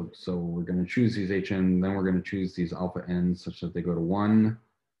 so we're going to choose these hn, then we're going to choose these alpha n's such that they go to 1.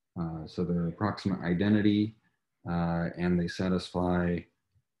 So they're approximate identity, and they satisfy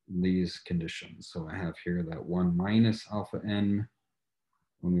these conditions. So I have here that 1 minus alpha n.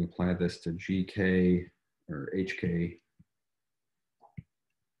 When we apply this to gk or hk,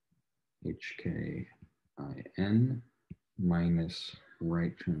 HKIN minus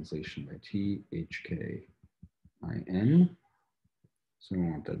right translation by T, HKIN. So we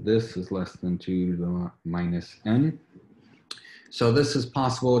want that this is less than 2 to the minus n. So this is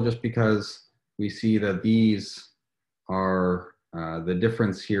possible just because we see that these are, the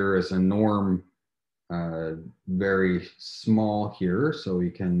difference here is a norm very small here. So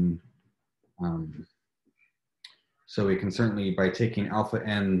we can certainly, by taking alpha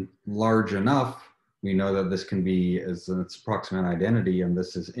n large enough, we know that this can be as its approximate identity, and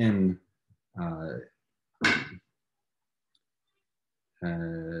this is in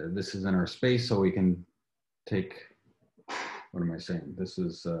our space, so we can take, what am I saying? This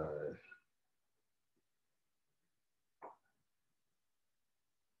is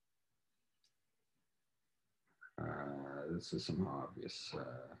this is somehow obvious.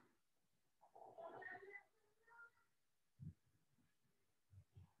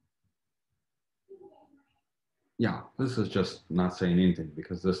 Yeah, this is just not saying anything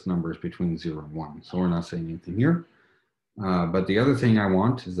because this number is between 0 and 1. So we're not saying anything here. But the other thing I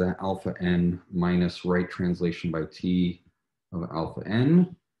want is that alpha n minus right translation by T of alpha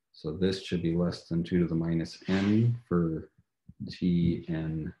n. So this should be less than 2 to the minus n for T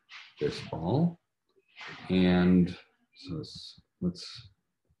in this ball. And so let's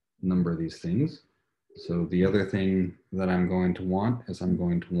number these things. So the other thing that I'm going to want is I'm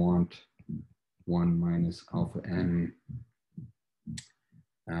going to want 1 minus alpha n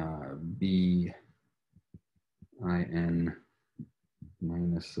B in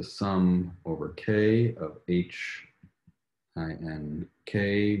minus the sum over k of h in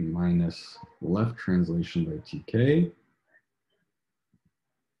k minus left translation by tk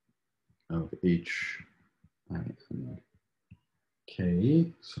of h in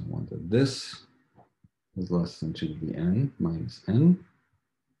k. So I want that this is less than 2 to the n minus n.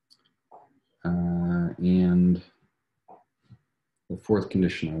 And the fourth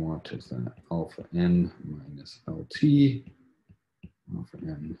condition I want is that alpha n minus LT, alpha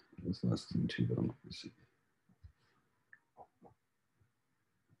n is less than 2, but I'm not going to see.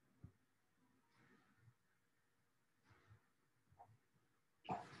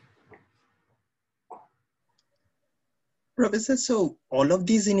 Professor, so all of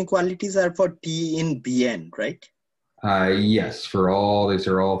these inequalities are for T in Bn, right? Yes, for all, these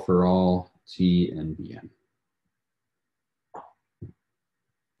are all for all T and Bn.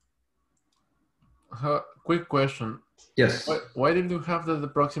 Quick question. Yes. Why did you have the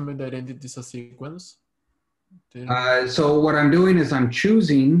approximate identities as sequence? So what I'm doing is I'm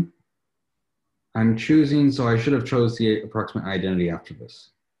choosing, so I should have chose the approximate identity after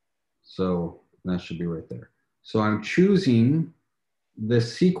this. So that should be right there. So I'm choosing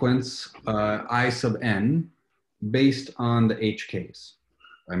this sequence I sub n based on the HKs.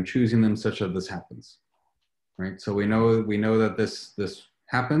 I'm choosing them such that this happens, right? So we know that this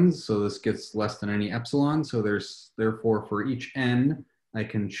happens, so this gets less than any epsilon. So therefore for each n, I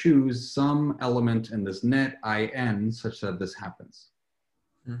can choose some element in this net in such that this happens.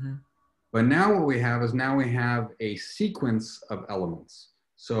 Mm-hmm. But now what we have is we have a sequence of elements.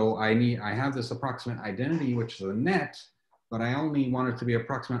 So I have this approximate identity, which is a net, but I only want it to be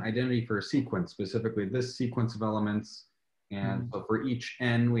approximate identity for a sequence, specifically this sequence of elements. And so for each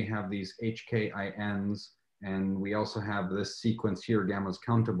n, we have these HKINs, and we also have this sequence here, gamma is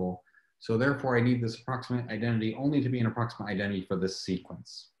countable. So therefore I need this approximate identity only to be an approximate identity for this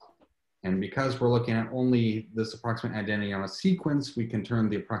sequence. And because we're looking at only this approximate identity on a sequence, we can turn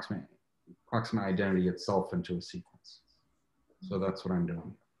the approximate identity itself into a sequence. So that's what I'm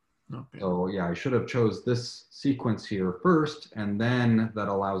doing. Okay. So yeah, I should have chose this sequence here first, and then that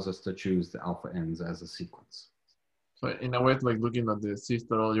allows us to choose the alpha n's as a sequence. So in a way, like looking at the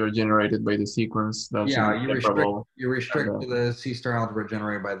C-star you're generated by the sequence. That Yeah, you restrict to the C-star algebra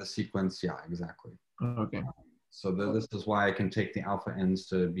generated by the sequence. Yeah, exactly. Okay. So this is why I can take the alpha n's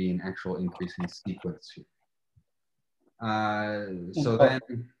to be an actual increasing sequence here. So then.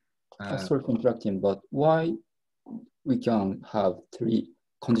 Sorry for interrupting, but why we can have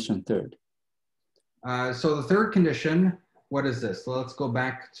condition third? So the third condition, what is this? So let's go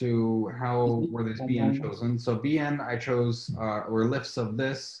back to how were these Bn chosen. So Bn I chose were lifts of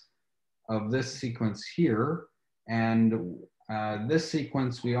this sequence here, and this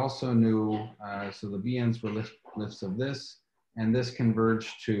sequence we also knew. So the Bn's were lifts of this, and this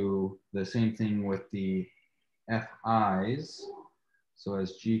converged to the same thing with the Fi's. So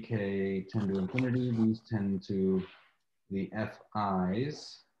as GK tend to infinity, these tend to the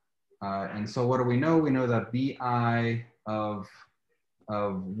Fi's. And so what do we know? We know that Bi of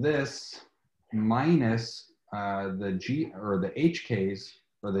this minus the G or the HKs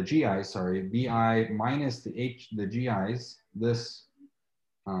or the GIs, sorry, Bi minus the GIs, this,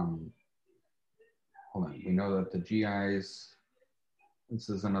 hold on, we know that the GIs, this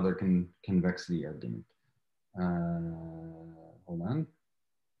is another convexity argument. Hold on.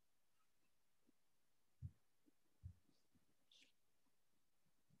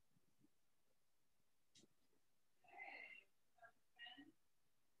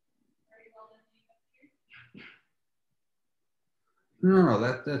 No,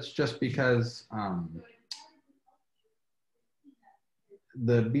 that's just because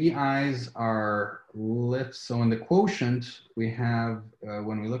the BIs are lifts. So in the quotient, we have,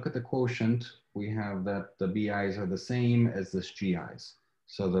 when we look at the quotient, we have that the BIs are the same as this GIs.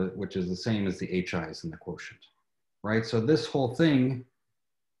 So which is the same as the HIs in the quotient, right? So this whole thing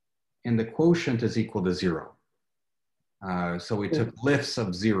in the quotient is equal to 0. So we took lifts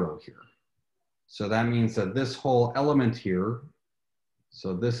of 0 here. So that means that this whole element here,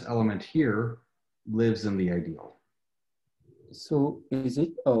 so this element here lives in the ideal. So is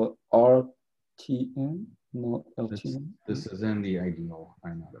it RTN, not LTN? This is in the ideal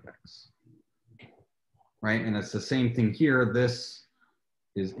I naught of X. Right, and it's the same thing here. This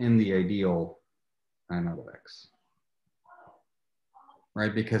is in the ideal I naught of X.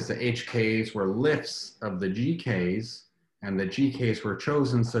 Right, because the HKs were lifts of the GKs, and the GKs were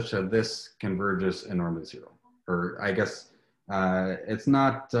chosen such that this converges in norm to 0. Or I guess it's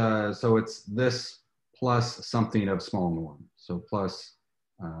not, so it's this plus something of small norm. So plus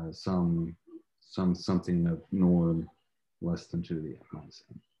something of norm less than 2 to the F minus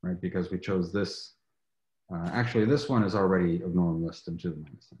n, right? Because we chose this, actually this one is already of norm less than 2 to the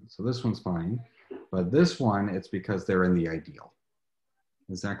minus n. So this one's fine, but this one, it's because they're in the ideal.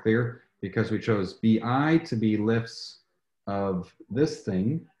 Is that clear? Because we chose Bi to be lifts of this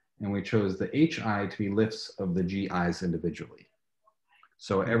thing, and we chose the HI to be lifts of the GIs individually.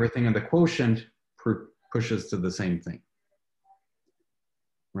 So everything in the quotient pushes to the same thing.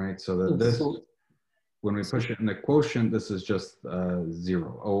 right? So that this, So, when we push it in the quotient, this is just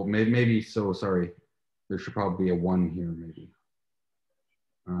 0. Oh, maybe so, sorry. There should probably be a 1 here, maybe.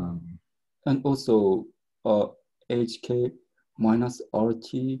 and also HK minus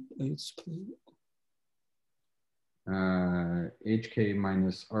RT, HK. HK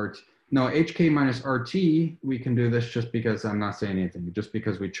minus RT. No, HK minus RT, we can do this just because I'm not saying anything, just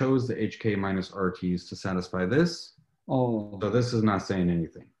because we chose the HK minus RTs to satisfy this. Oh. So this is not saying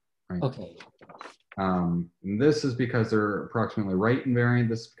anything, right? Okay. This is because they're approximately right invariant.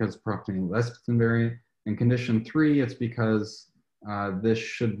 This is because it's approximately less invariant. In condition 3, it's because this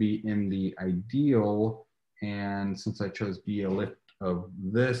should be in the ideal. And since I chose B, a lift of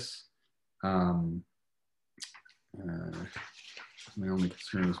this, my only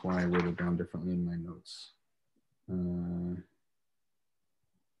concern is why I wrote it down differently in my notes.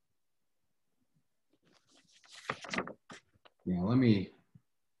 Yeah,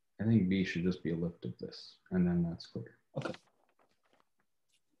 I think B should just be a lift of this, and then that's clear. Okay.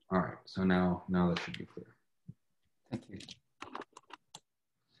 All right, so now that should be clear. Thank you.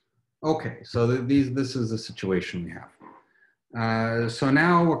 Okay, so this is the situation we have. So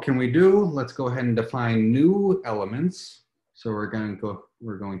now what can we do? Let's go ahead and define new elements. So we're going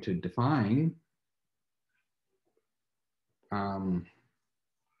to define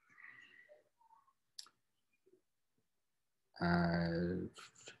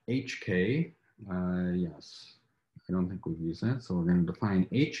HK. Yes, I don't think we've used that. So we're going to define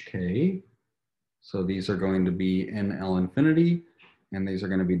HK. So these are going to be in L infinity, and these are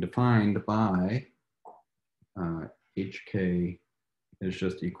going to be defined by HK is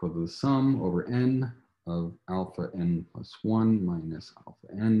just equal to the sum over n of alpha n plus 1 minus alpha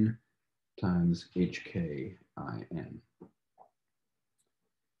n times HK in.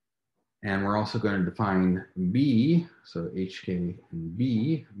 And we're also going to define B, so HK and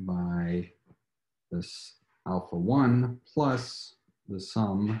B, by this alpha 1 plus the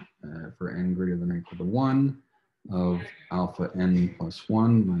sum for n greater than or equal to 1 of alpha n plus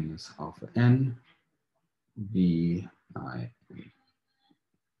 1 minus alpha n B I n.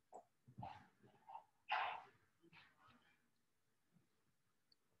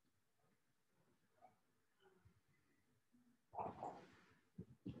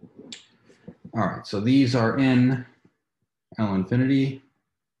 All right, so these are in L infinity.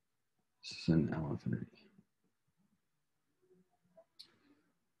 This is in L infinity.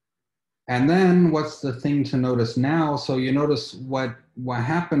 And then what's the thing to notice now? So you notice what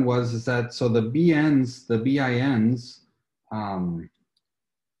happened is that, so the BNs, the BINs,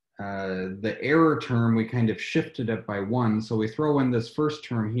 the error term, we kind of shifted it by 1. So we throw in this first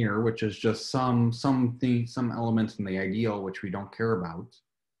term here, which is just some element in the ideal, which we don't care about.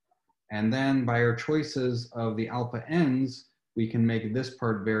 And then by our choices of the alpha n's, we can make this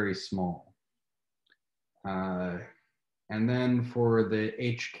part very small. And then for the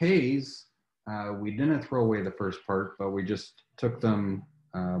HKs, we didn't throw away the first part, but we just took them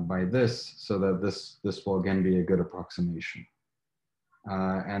by this, so that this will again be a good approximation.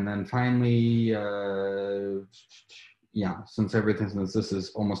 And then finally, yeah, since this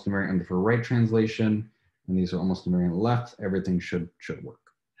is almost invariant for right translation, and these are almost invariant left, everything should work.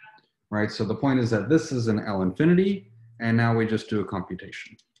 Right, so the point is that this is an L infinity, and now we just do a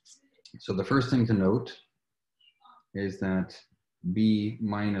computation. So the first thing to note is that B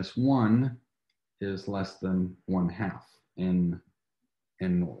minus 1 is less than 1/2 in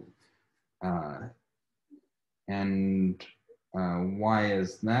norm. And why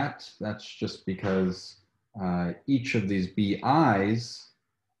is that? That's just because each of these BIs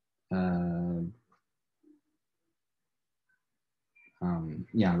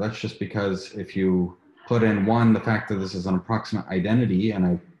yeah, that's just because if you put in 1, the fact that this is an approximate identity,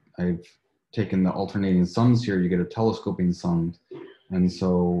 and I've taken the alternating sums here, you get a telescoping sum. And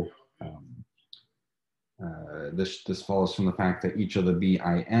so this follows from the fact that each of the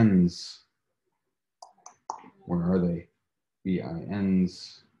BINs, where are they?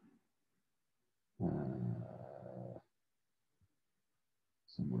 BINs,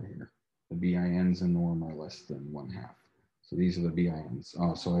 somewhere here. The BINs in norm are less than 1/2. So these are the BINs.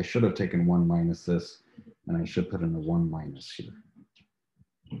 Oh, so I should have taken 1 minus this, and I should put in a 1 minus here.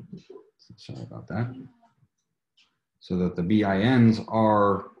 Sorry about that. So that the BINs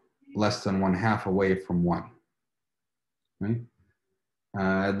are less than 1/2 away from 1. Right?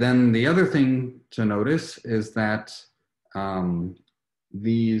 Then the other thing to notice is that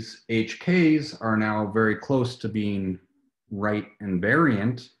these HKs are now very close to being right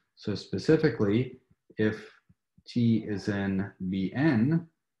invariant. So specifically, if T is in Bn,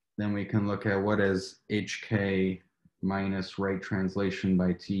 then we can look at what is HK minus right translation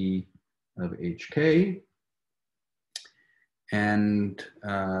by t of hk. And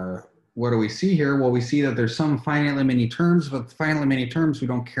what do we see here? Well, we see that there's some finitely many terms, but the finitely many terms we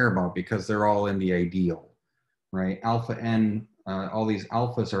don't care about because they're all in the ideal, right? Alpha n, all these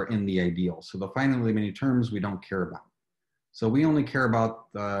alphas are in the ideal. So the finitely many terms we don't care about. So we only care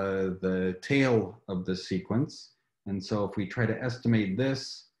about the tail of the sequence. And so if we try to estimate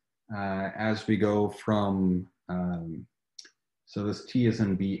this as we go from, so this t is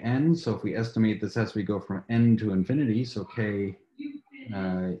in Bn. So if we estimate this as we go from n to infinity, so k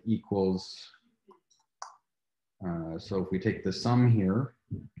equals, so if we take the sum here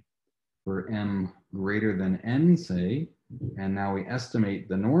for m greater than n, say, and now we estimate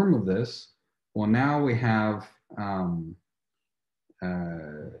the norm of this, well, now we have,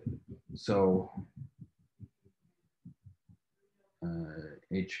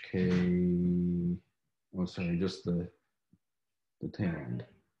 hk, oh, sorry, just the tail end.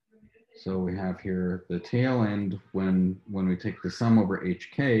 So we have here the tail end when we take the sum over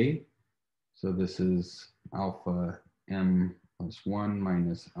hk. So this is alpha m plus 1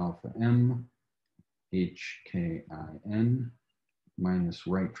 minus alpha m hkin minus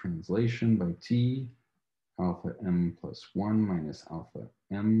right translation by t alpha m plus 1 minus alpha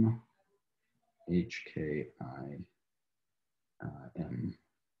m hki m.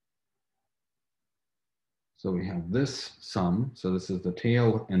 So we have this sum. So this is the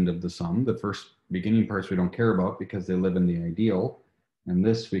tail end of the sum. The first beginning parts we don't care about because they live in the ideal. And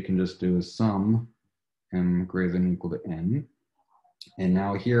this we can just do as sum m greater than or equal to n. And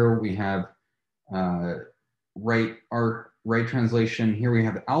now here we have right translation. Here we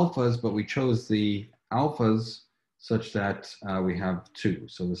have alphas, but we chose the alphas such that we have 2.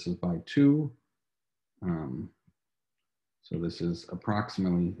 So this is by 2. So this is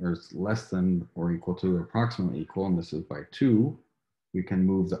approximately, or it's less than or equal to approximately equal, and this is by 2. We can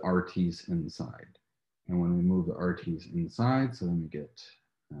move the RTs inside. And when we move the RTs inside, so then we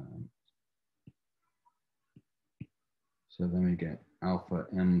get, alpha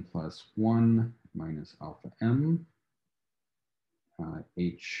m plus 1 minus alpha m,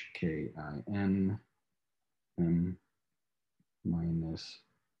 hkin m minus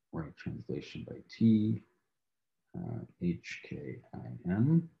right translation by t,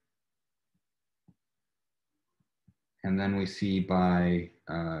 hkim. And then we see by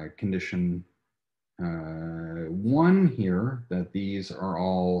condition 1 here that these are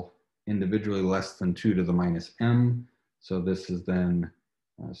all individually less than 2 to the minus m. So this is then,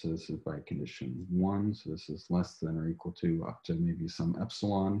 so this is by condition 1. So this is less than or equal to up to maybe some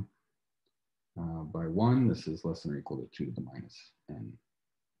epsilon. By 1, this is less than or equal to 2 to the minus n,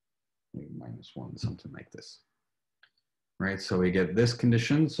 maybe minus 1, something like this. Right, so we get this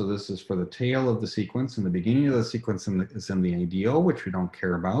condition. So this is for the tail of the sequence, and the beginning of the sequence is in the ideal, which we don't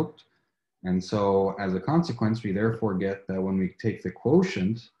care about. And so as a consequence, we therefore get that when we take the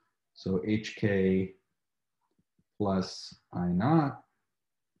quotient, so hk plus I naught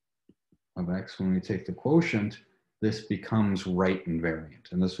of x, when we take the quotient, this becomes right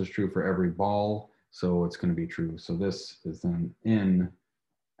invariant. And this was true for every ball, so it's going to be true. So this is then in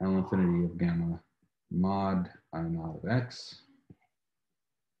L infinity of gamma mod I naught of x,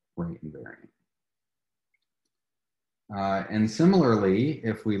 right invariant. And similarly,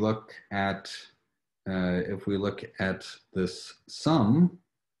 if we look at this sum,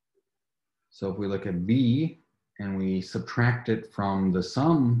 so if we look at B and we subtract it from the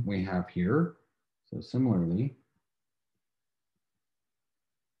sum we have here, so similarly,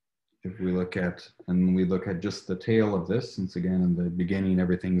 if we look at, and we look at just the tail of this, since again in the beginning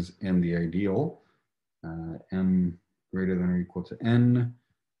everything's in the ideal, m greater than or equal to n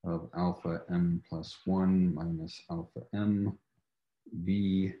of alpha m plus 1 minus alpha m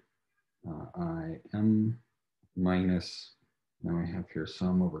v I m minus, now we have here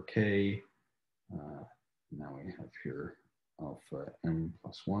sum over k, now we have here alpha m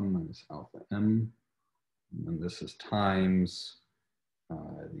plus 1 minus alpha m, and this is times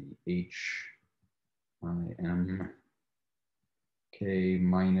the h I m k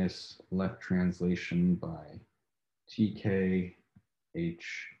minus left translation by tk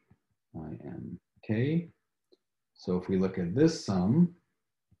h I m k. So if we look at this sum,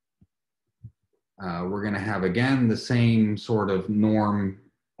 we're going to have again the same sort of norm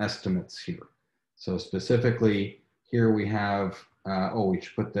estimates here. So specifically here we have, we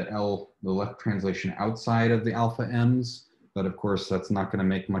should put the left translation outside of the alpha m's, but of course that's not going to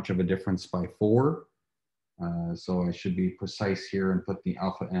make much of a difference by 4. So I should be precise here and put the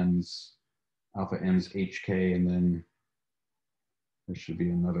alpha m's hk, and then there should be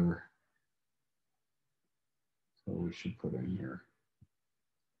another So we should put in here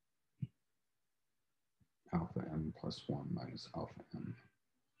alpha m plus 1 minus alpha m.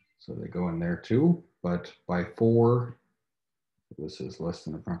 So they go in there too, but by 4, this is less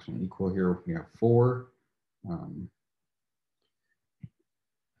than approximately equal here. We have 4.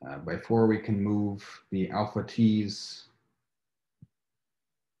 By 4, we can move the alpha t's.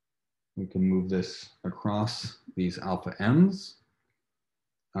 We can move this across these alpha m's.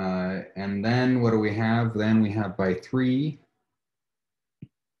 And then what do we have? Then we have by 3.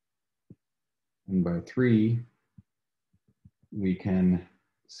 And by 3, we can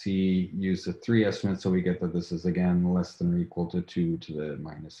use the 3 estimate, so we get that this is again less than or equal to 2 to the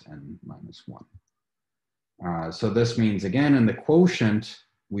minus n minus 1. So this means again in the quotient,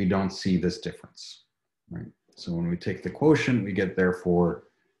 we don't see this difference, right? So when we take the quotient, we get therefore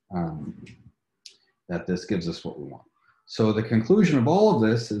that this gives us what we want. So the conclusion of all of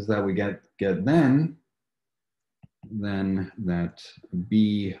this is that we get then that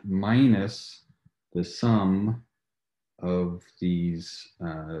b minus the sum of these,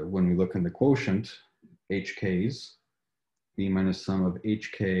 when we look in the quotient, hk's, b minus sum of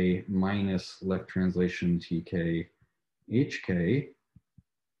hk minus left translation tk hk,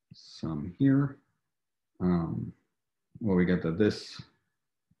 sum here. Well, we get that this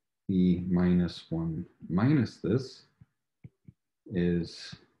b minus 1 minus this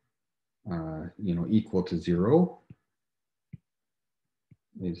is equal to 0,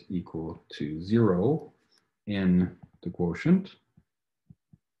 is equal to 0 in the quotient.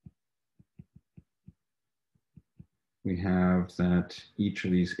 We have that each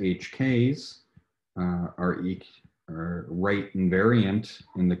of these hk's are right invariant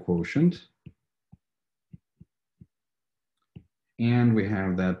in the quotient. And we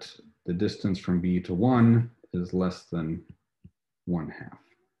have that the distance from b to 1 is less than 1/2.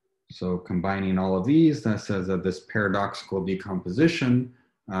 So combining all of these, that says that this paradoxical decomposition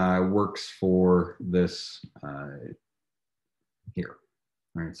works for this here,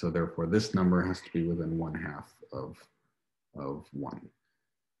 right? So therefore this number has to be within 1/2 of 1.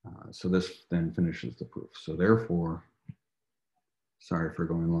 So this then finishes the proof. So therefore, sorry for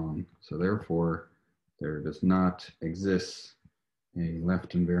going long. So therefore, there does not exist a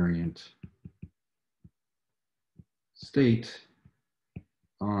left invariant state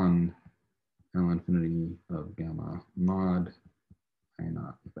on L infinity of gamma mod I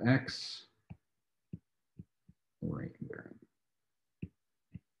naught of x, right invariant.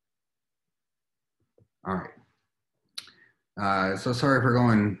 All right. So sorry for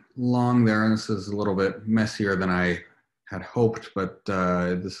going long there, and this is a little bit messier than I had hoped, but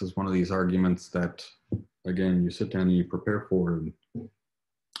this is one of these arguments that, again, you sit down and you prepare for, and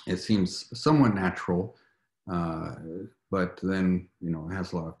it seems somewhat natural, but then, it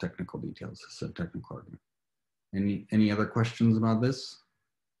has a lot of technical details. It's a technical argument. Any other questions about this?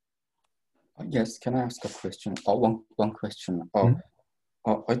 Yes, can I ask a question? One question.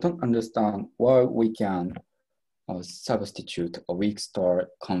 I don't understand why we can substitute a weak star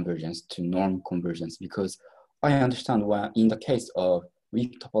convergence to norm convergence, because I understand when in the case of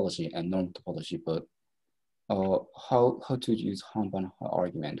weak topology and norm topology, but how to use Hahn-Banach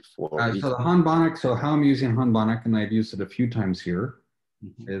argument for so the Hahn-Banach, so how I'm using Hahn-Banach, and I've used it a few times here,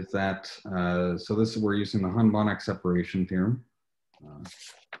 is that, so this is, we're using the Hahn-Banach separation theorem.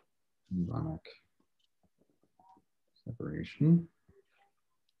 Hahn-Banach separation,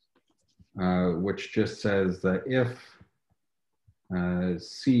 which just says that if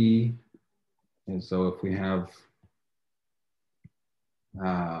C, and so if we have,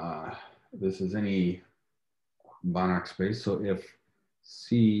 this is any Banach space, so if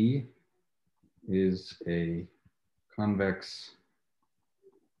C is a convex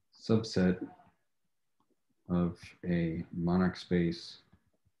subset of a Banach space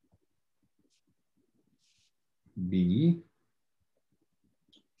B,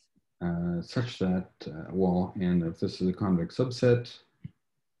 such that, and if this is a convex subset,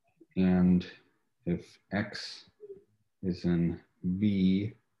 and if X is in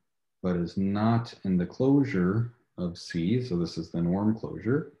B, but is not in the closure of C, so this is the norm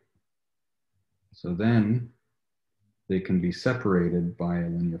closure, so then they can be separated by a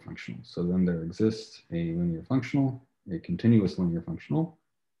linear functional. So then there exists a linear functional, a continuous linear functional,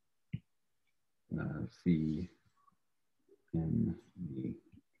 phi in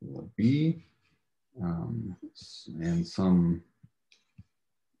B, and some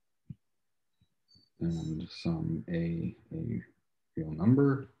a real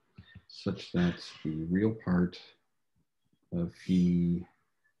number, such that the real part of phi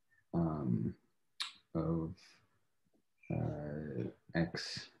of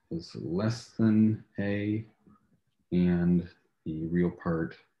X is less than A, and the real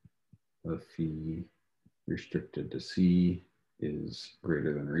part of phi restricted to C is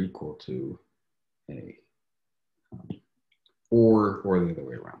greater than or equal to A. Or the other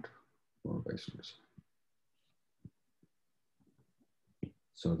way around, or vice versa.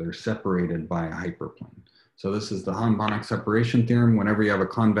 So they're separated by a hyperplane. So this is the Hahn-Banach separation theorem. Whenever you have a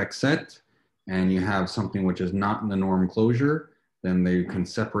convex set and you have something which is not in the norm closure, then they can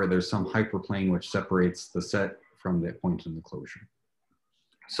separate. There's some hyperplane which separates the set from the point in the closure.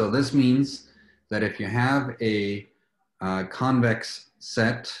 So this means that if you have a convex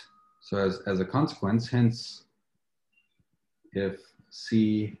set, so as a consequence, hence, if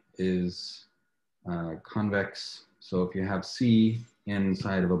C is convex, so if you have C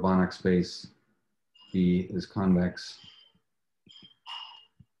inside of a Banach space, B is convex,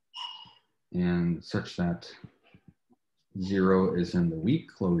 and such that 0 is in the weak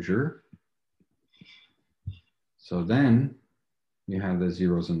closure. So then you have the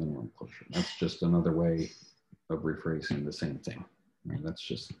zeros in the norm closure. That's just another way of rephrasing the same thing. Right? That's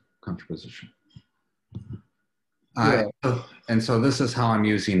just contraposition. Yeah. And so this is how I'm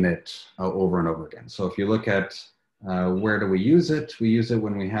using it over and over again. So if you look at where do we use it? We use it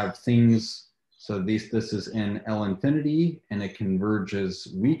when we have things. So this is in L infinity, and it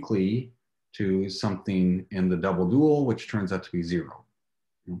converges weakly to something in the double dual, which turns out to be 0.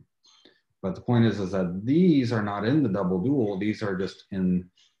 But the point is that these are not in the double dual. These are just in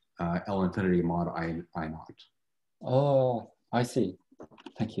L infinity mod I naught. Oh, I see.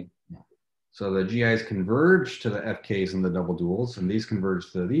 Thank you. So the GIs converge to the FKs in the double duals, and these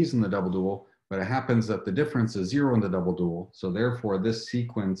converge to these in the double dual, but it happens that the difference is 0 in the double dual. So therefore, this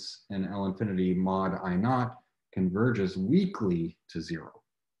sequence in L infinity mod I naught converges weakly to 0.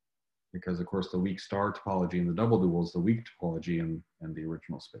 Because of course, the weak star topology in the double dual is the weak topology in the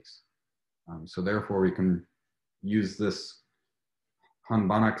original space. So therefore, we can use this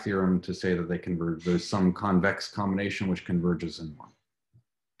Hahn-Banach theorem to say that they converge. There's some convex combination which converges in one.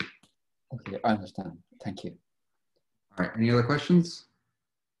 Okay, I understand. Thank you. All right, any other questions?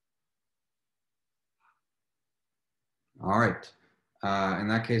 All right, in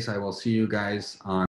that case, I will see you guys on